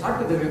is I can start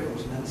with the wave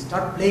function and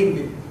start playing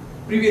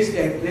with.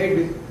 Previously I played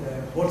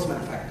with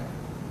Boltzmann factor.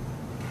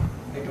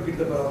 I took it to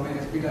the power of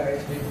minus beta, I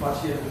explained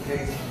partial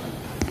trace.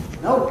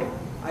 Now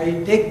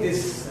I take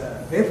this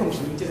wave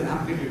function, which is an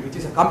amplitude, which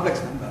is a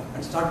complex number,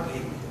 and start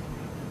playing with it.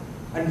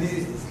 And this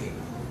is the scale.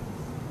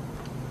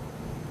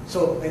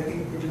 So I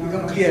think it will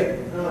become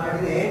clear. No,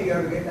 at the end you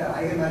have to get the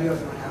eigenvalue of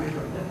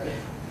Hamilton.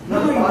 No,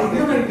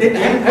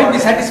 I'll be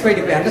satisfied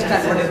if I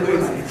understand what is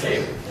going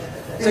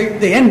on. So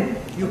at the end,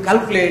 you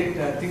calculate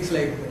things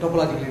like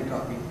topological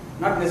entropy,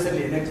 not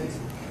necessarily energies,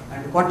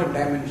 and quantum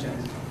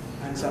dimensions,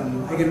 and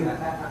some eigen. I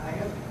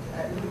have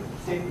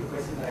state the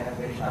question that I have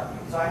very sharply.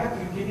 So I have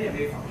Euclidean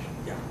wave function.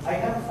 Yeah. I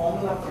have a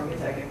formula from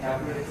which I can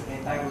calculate its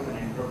entanglement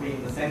entropy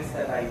in the sense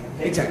that I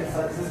take Exactly.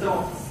 a system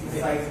of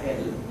size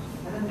L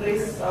and then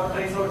trace out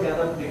the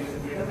other things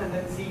and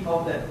then see how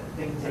that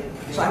thing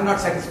changes. So I'm not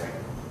satisfied.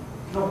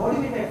 Now, what do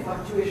you mean by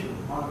fluctuation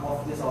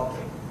of this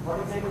object? What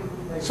exactly do you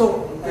mean by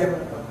So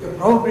your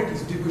probability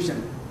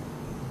distribution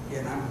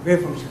in a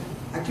wave function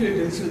actually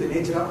tells you the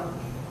nature of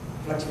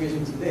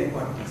fluctuations in the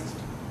n-quantity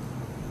system.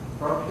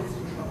 probability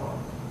distribution of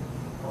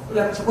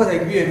what? Suppose I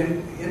give you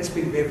an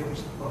n-spin wave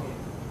function. Okay.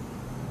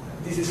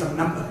 This is some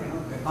number,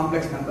 a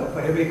complex number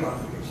for every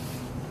configuration.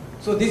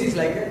 So this is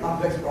like a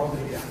complex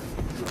probability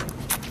amplitude.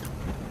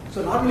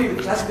 So normally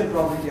with classical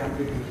probability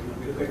amplitude,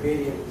 we look at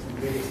variables and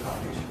various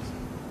combinations.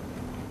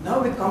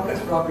 Now with complex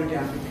probability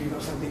amplitude, you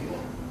have something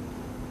more,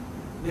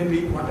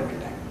 namely quantum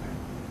entanglement.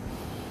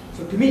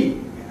 So to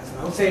me, as an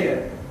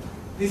outsider,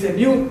 this is a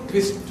new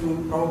twist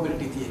to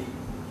probability theory.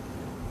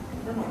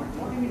 No,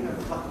 what do you mean by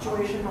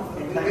fluctuation of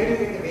Where do you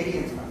get the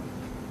variance from?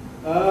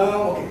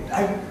 Okay,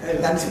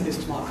 I'll answer this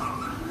tomorrow.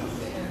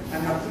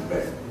 I'm not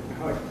impressed.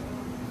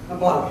 A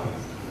ball.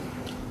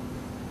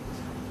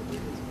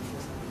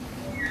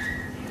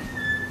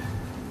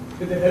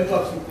 With the help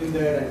of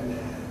Supinder and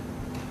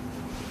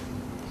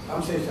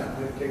Kamsesha,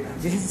 I'll take answer.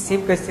 This is the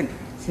same question.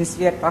 Since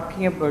we are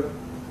talking about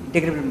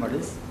integrable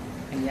models,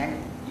 and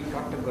you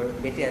talked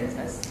about Bethe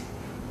answers,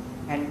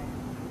 and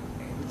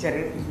which are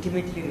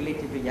intimately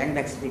related to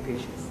Yang-Maxwell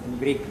equations and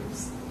break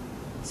groups.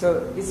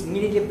 So this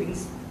immediately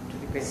brings to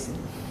the question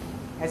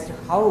as to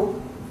how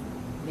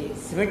the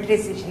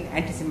symmetrization,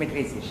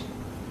 anti-symmetrization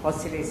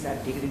postulates are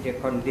taken into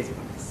account in these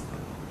models.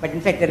 But in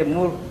fact, there are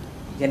more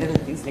general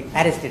things like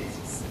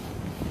parastatistics.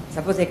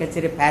 Suppose I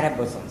consider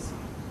parabosons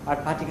or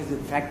particles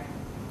with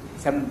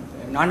some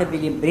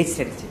non-abelian braid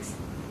statistics.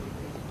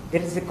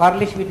 There is a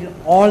correlation between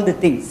all the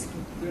things,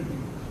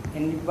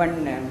 and if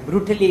one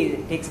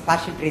brutally takes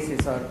partial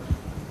traces or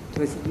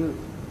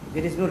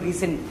there is no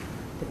reason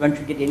that one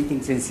should get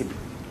anything sensible.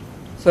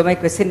 So my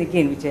question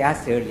again, which I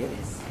asked earlier,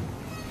 is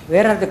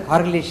where are the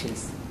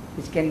correlations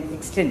which can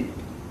extend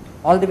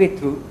all the way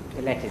through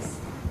the lattice,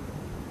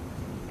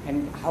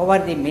 and how are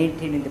they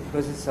maintained in the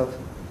process of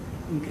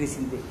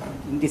increasing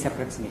in these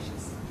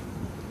approximations?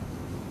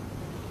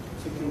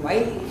 So why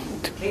you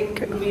made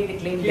the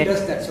claim He that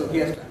does that, so he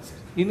has to answer.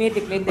 you made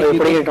the claim Are that you you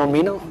putting get it on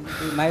me now?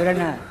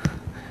 Majorana.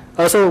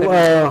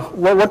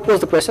 What was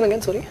the question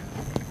again? Sorry.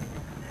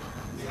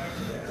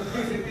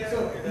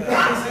 So in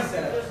fact,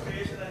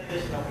 this is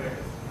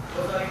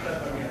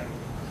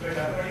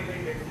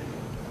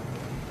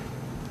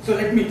So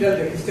let me tell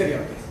the history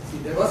of this. See,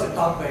 there was a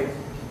talk by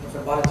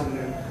Professor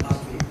Balachandran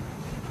last week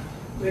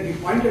where he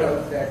pointed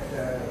out that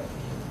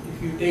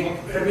if you take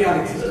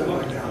fermionic system,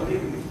 for example,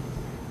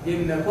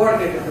 in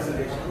coordinate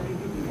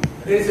representation,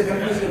 there is a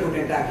confusion about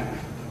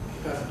entanglement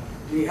because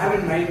we have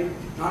in mind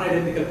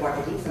non-identical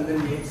particles and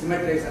then we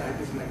symmetrize and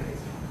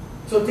anti-symmetrize.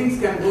 So things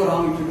can go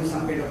wrong if you do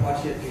some kind of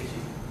partial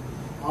tracing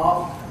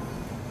of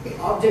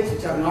objects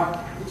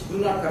which do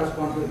not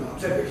correspond to the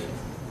observations.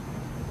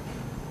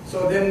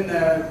 So then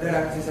there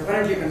are this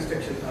apparently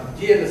construction or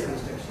GLS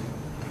construction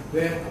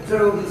where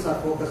observables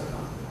are focused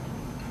on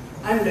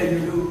and then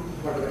you do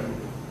whatever you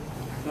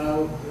do.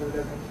 Now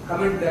the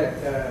comment that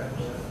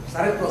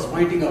Sarath was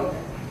pointing out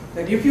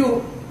that if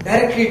you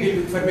directly deal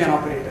with fermion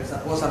operators or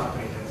boson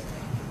operators,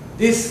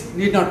 this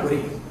need not worry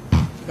you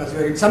because you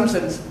are in some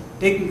sense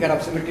taking care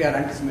of symmetry or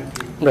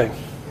anti-symmetry. Right.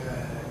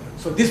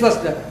 So this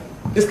was the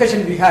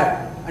discussion we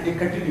had and it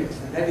continues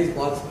and that is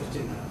Paul's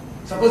question now.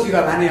 Suppose you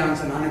have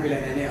anions and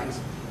non-abelian anions,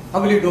 how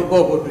will you go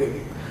about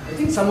doing it? I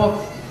think some of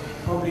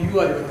probably you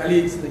or your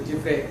colleagues like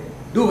Jeffrey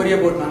do worry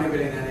about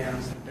non-abelian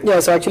anions. Yeah,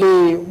 so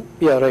actually,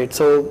 yeah, right.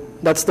 So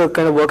that's the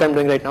kind of work I'm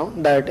doing right now,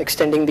 that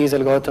extending these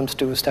algorithms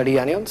to study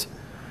anions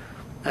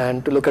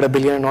and to look at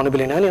abelian and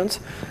non-abelian anions.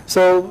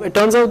 So it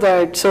turns out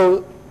that,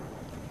 so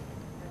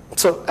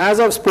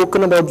as I've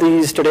spoken about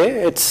these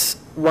today, it's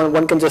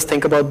one can just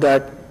think about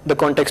that the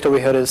context over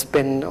here is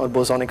spin or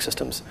bosonic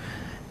systems.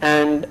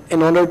 And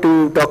in order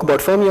to talk about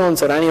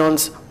fermions or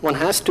anions, one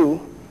has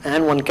to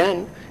and one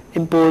can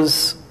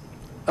impose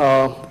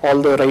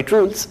all the right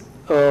rules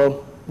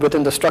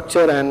within the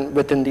structure and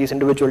within these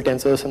individual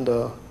tensors in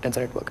the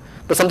tensor network.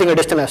 But something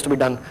additional has to be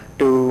done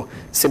to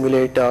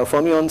simulate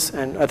fermions,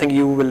 and I think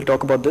you will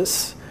talk about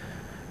this.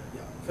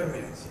 Yeah,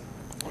 fermions.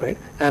 Right,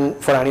 and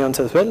for anions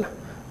as well.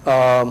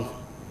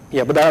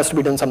 Yeah, but that has to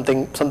be done,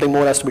 something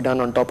more has to be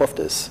done on top of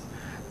this.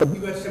 You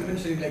were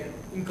mentioning like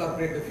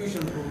incorporate the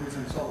fusion rules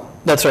and so on.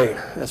 That's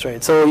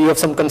right. So you have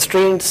some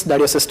constraints that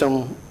your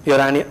system,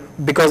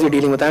 because you're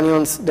dealing with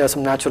anions, there are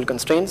some natural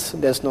constraints.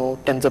 There's no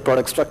tensor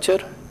product structure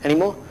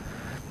anymore.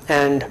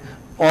 And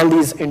all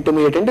these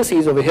intermediate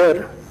indices over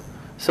here,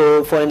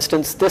 so for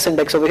instance, this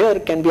index over here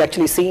can be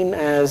actually seen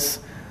as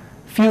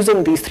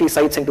fusing these three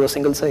sites into a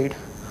single site.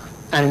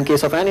 And in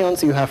case of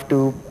anions, you have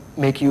to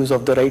make use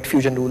of the right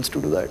fusion rules to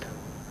do that.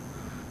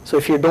 So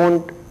if you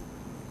don't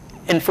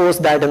enforce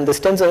that in this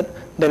tensor,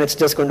 then it's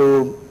just going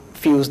to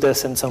fuse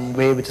this in some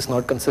way which is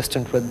not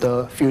consistent with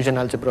the fusion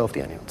algebra of the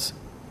anions.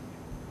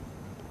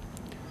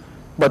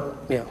 But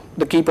yeah,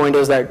 the key point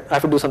is that I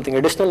have to do something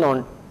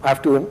additional I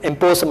have to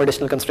impose some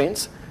additional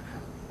constraints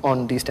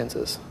on these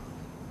tensors.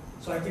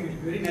 So I think it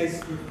would be very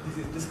nice if this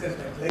is discussed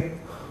at length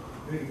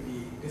during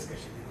the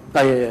discussion.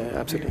 Yeah,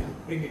 absolutely.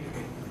 Bring it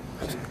again.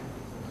 Does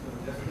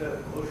the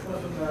Koshma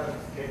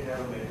state have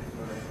a matrix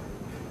product?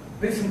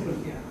 Very simple,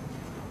 yeah.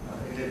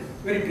 It is.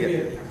 Very clear.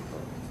 Yeah.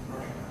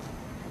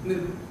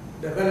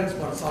 The balance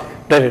for solid.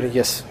 Right,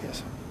 yes.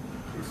 It's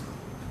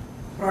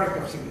product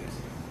of singlets.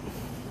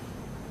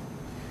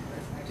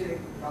 Actually,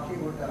 talking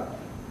about the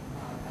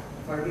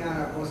fermion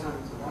or boson,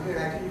 so what you're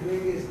actually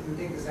doing is you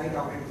take the site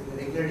operator, the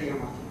regular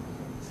DMR,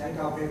 site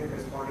operator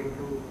corresponding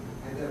to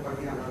either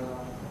fermion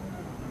or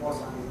the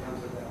boson in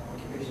terms of the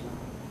occupation,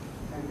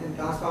 and then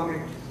transform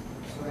it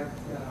so that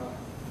the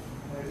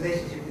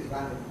relationship is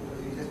valid because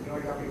you just brought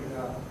it up into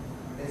the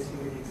density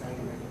matrix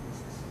eigenvalue.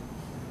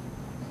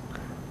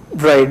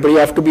 Right, but you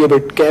have to be a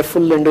bit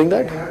careful in doing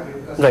that.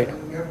 Right.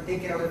 You have to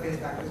take care of the phase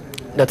factors.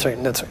 That's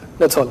right. That's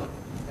all.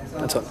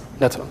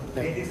 Yeah.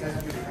 Matrix has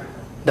to be defined.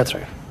 That's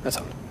right. That's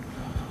all.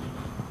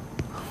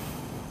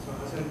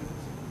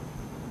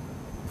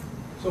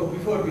 So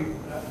before we,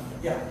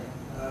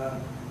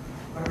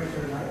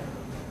 Parmeshwar and I.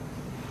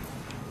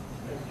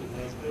 Actually,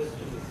 my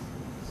question is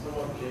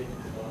somewhat related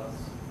to us.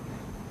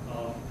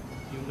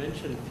 You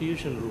mentioned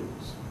fusion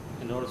rules,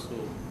 and also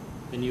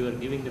when you were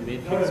giving the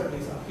matrix,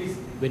 Please.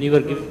 when you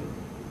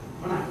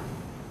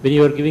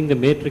were giving the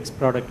matrix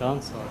product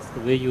answers,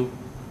 the way you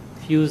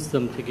fuse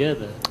them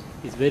together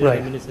is very Right.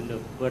 reminiscent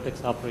of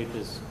vertex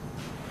operators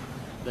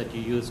that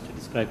you use to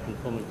describe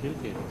conformal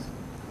nucleators.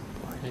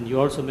 And you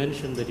also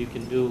mentioned that you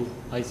can do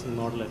Ising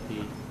model at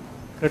the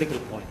critical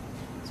point.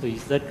 So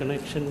is that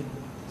connection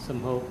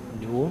somehow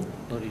known,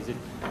 or is it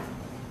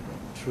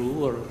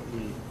true, or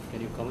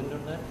can you comment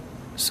on that?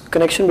 So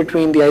connection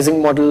between the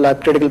Ising model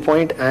at critical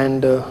point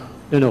and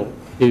No.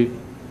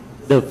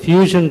 The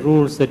fusion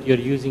rules that you're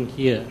using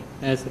here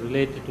as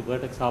related to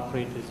vertex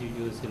operators you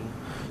use in.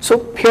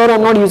 so here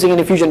I'm not using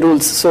any fusion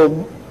rules. So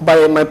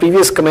by my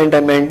previous comment, I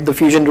meant the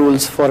fusion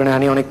rules for an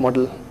anionic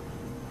model.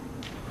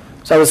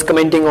 So I was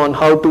commenting on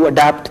how to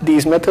adapt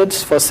these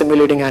methods for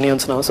simulating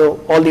anions now.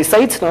 So all these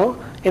sites now,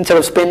 instead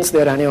of spins,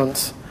 they're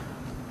anions.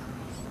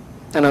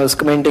 And I was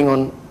commenting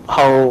on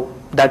how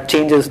that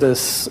changes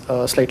this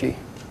slightly,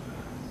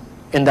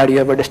 in that you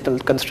have additional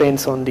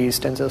constraints on these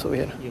tensors over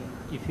here.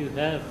 If you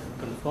have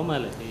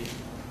conformality,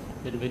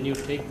 then when you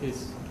take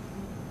this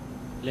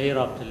layer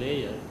after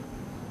layer,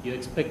 you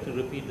expect to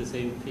repeat the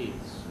same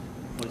fields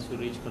once you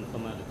reach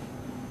conformality.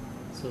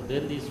 So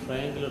then these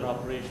triangular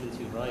operations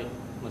you write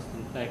must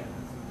in fact,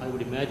 I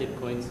would imagine,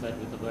 coincide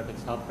with the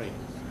vertex operators.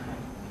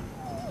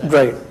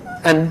 Right.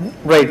 And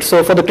right,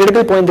 so for the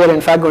critical point, they're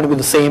in fact going to be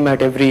the same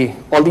at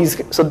all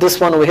these, so this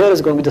one over here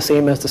is going to be the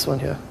same as this one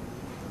here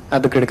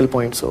at the critical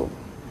point. So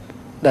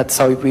that's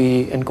how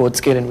we encode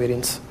scale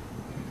invariance.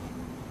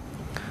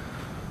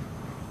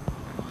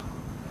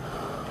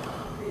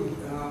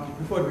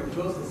 Before we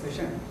close the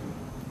session,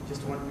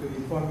 just want to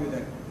inform you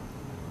that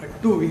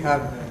at 2 we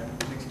have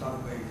the next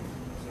talk by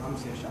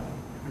Ramanujam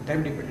on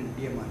time-dependent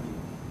DMRE.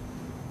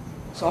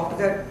 So after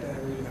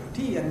that we will have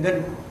tea, and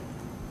then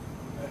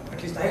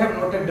at least I have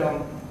noted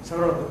down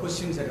several of the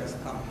questions that has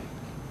come.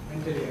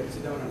 Mentally I will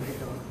sit down and write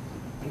down,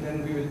 and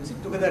then we will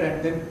sit together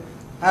and then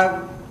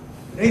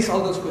raise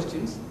all those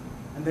questions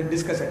and then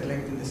discuss at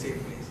length in the same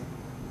place.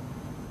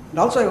 And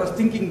also I was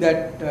thinking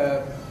that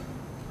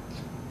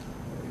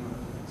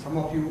some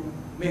of you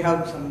may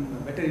have some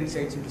better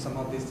insights into some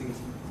of these things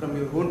from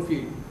your own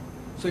field.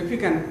 So if you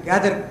can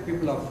gather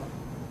people of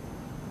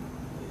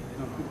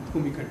with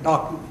whom you can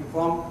talk, if you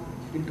form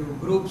into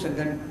groups and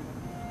then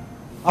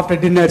after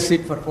dinner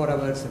sit for 4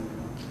 hours and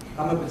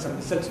come up with some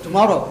results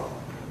tomorrow,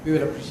 we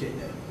will appreciate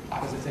that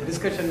because it's a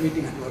discussion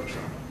meeting and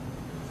workshop.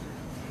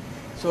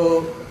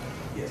 So,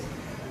 yes.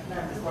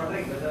 I'm just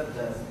wondering whether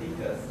the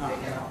speakers they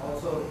can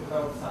also put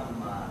out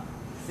some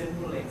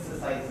simple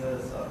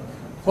exercises or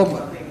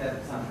homework. Something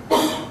that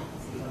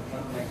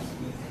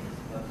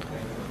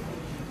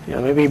Yeah,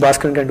 maybe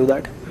Bhaskaran can do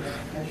that.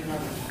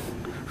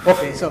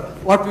 Okay, so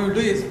what we will do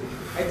is,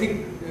 I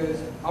think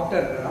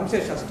after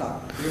Ramsesh's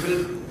talk, we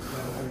will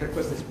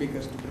request the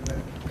speakers to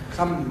prepare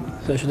some.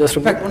 So should just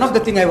in fact, one of the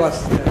things I was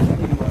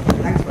thinking about,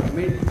 thanks for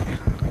reminding.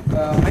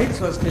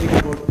 Mahesh was telling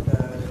about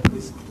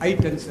this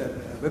tensor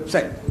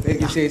website where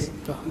he says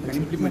you can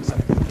implement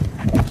something.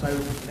 So I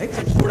would like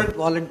some student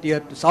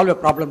volunteer to solve a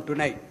problem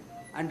tonight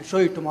and show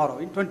it tomorrow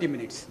in 20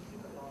 minutes.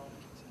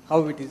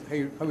 How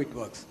it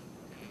works.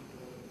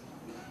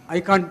 I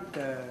can't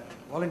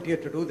volunteer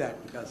to do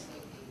that because.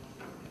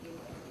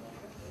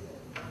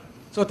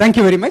 So thank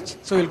you very much.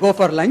 So we'll go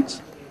for lunch.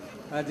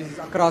 This is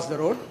across the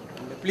road.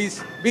 And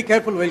please be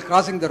careful while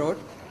crossing the road.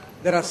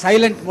 There are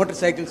silent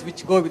motorcycles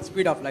which go with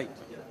speed of light.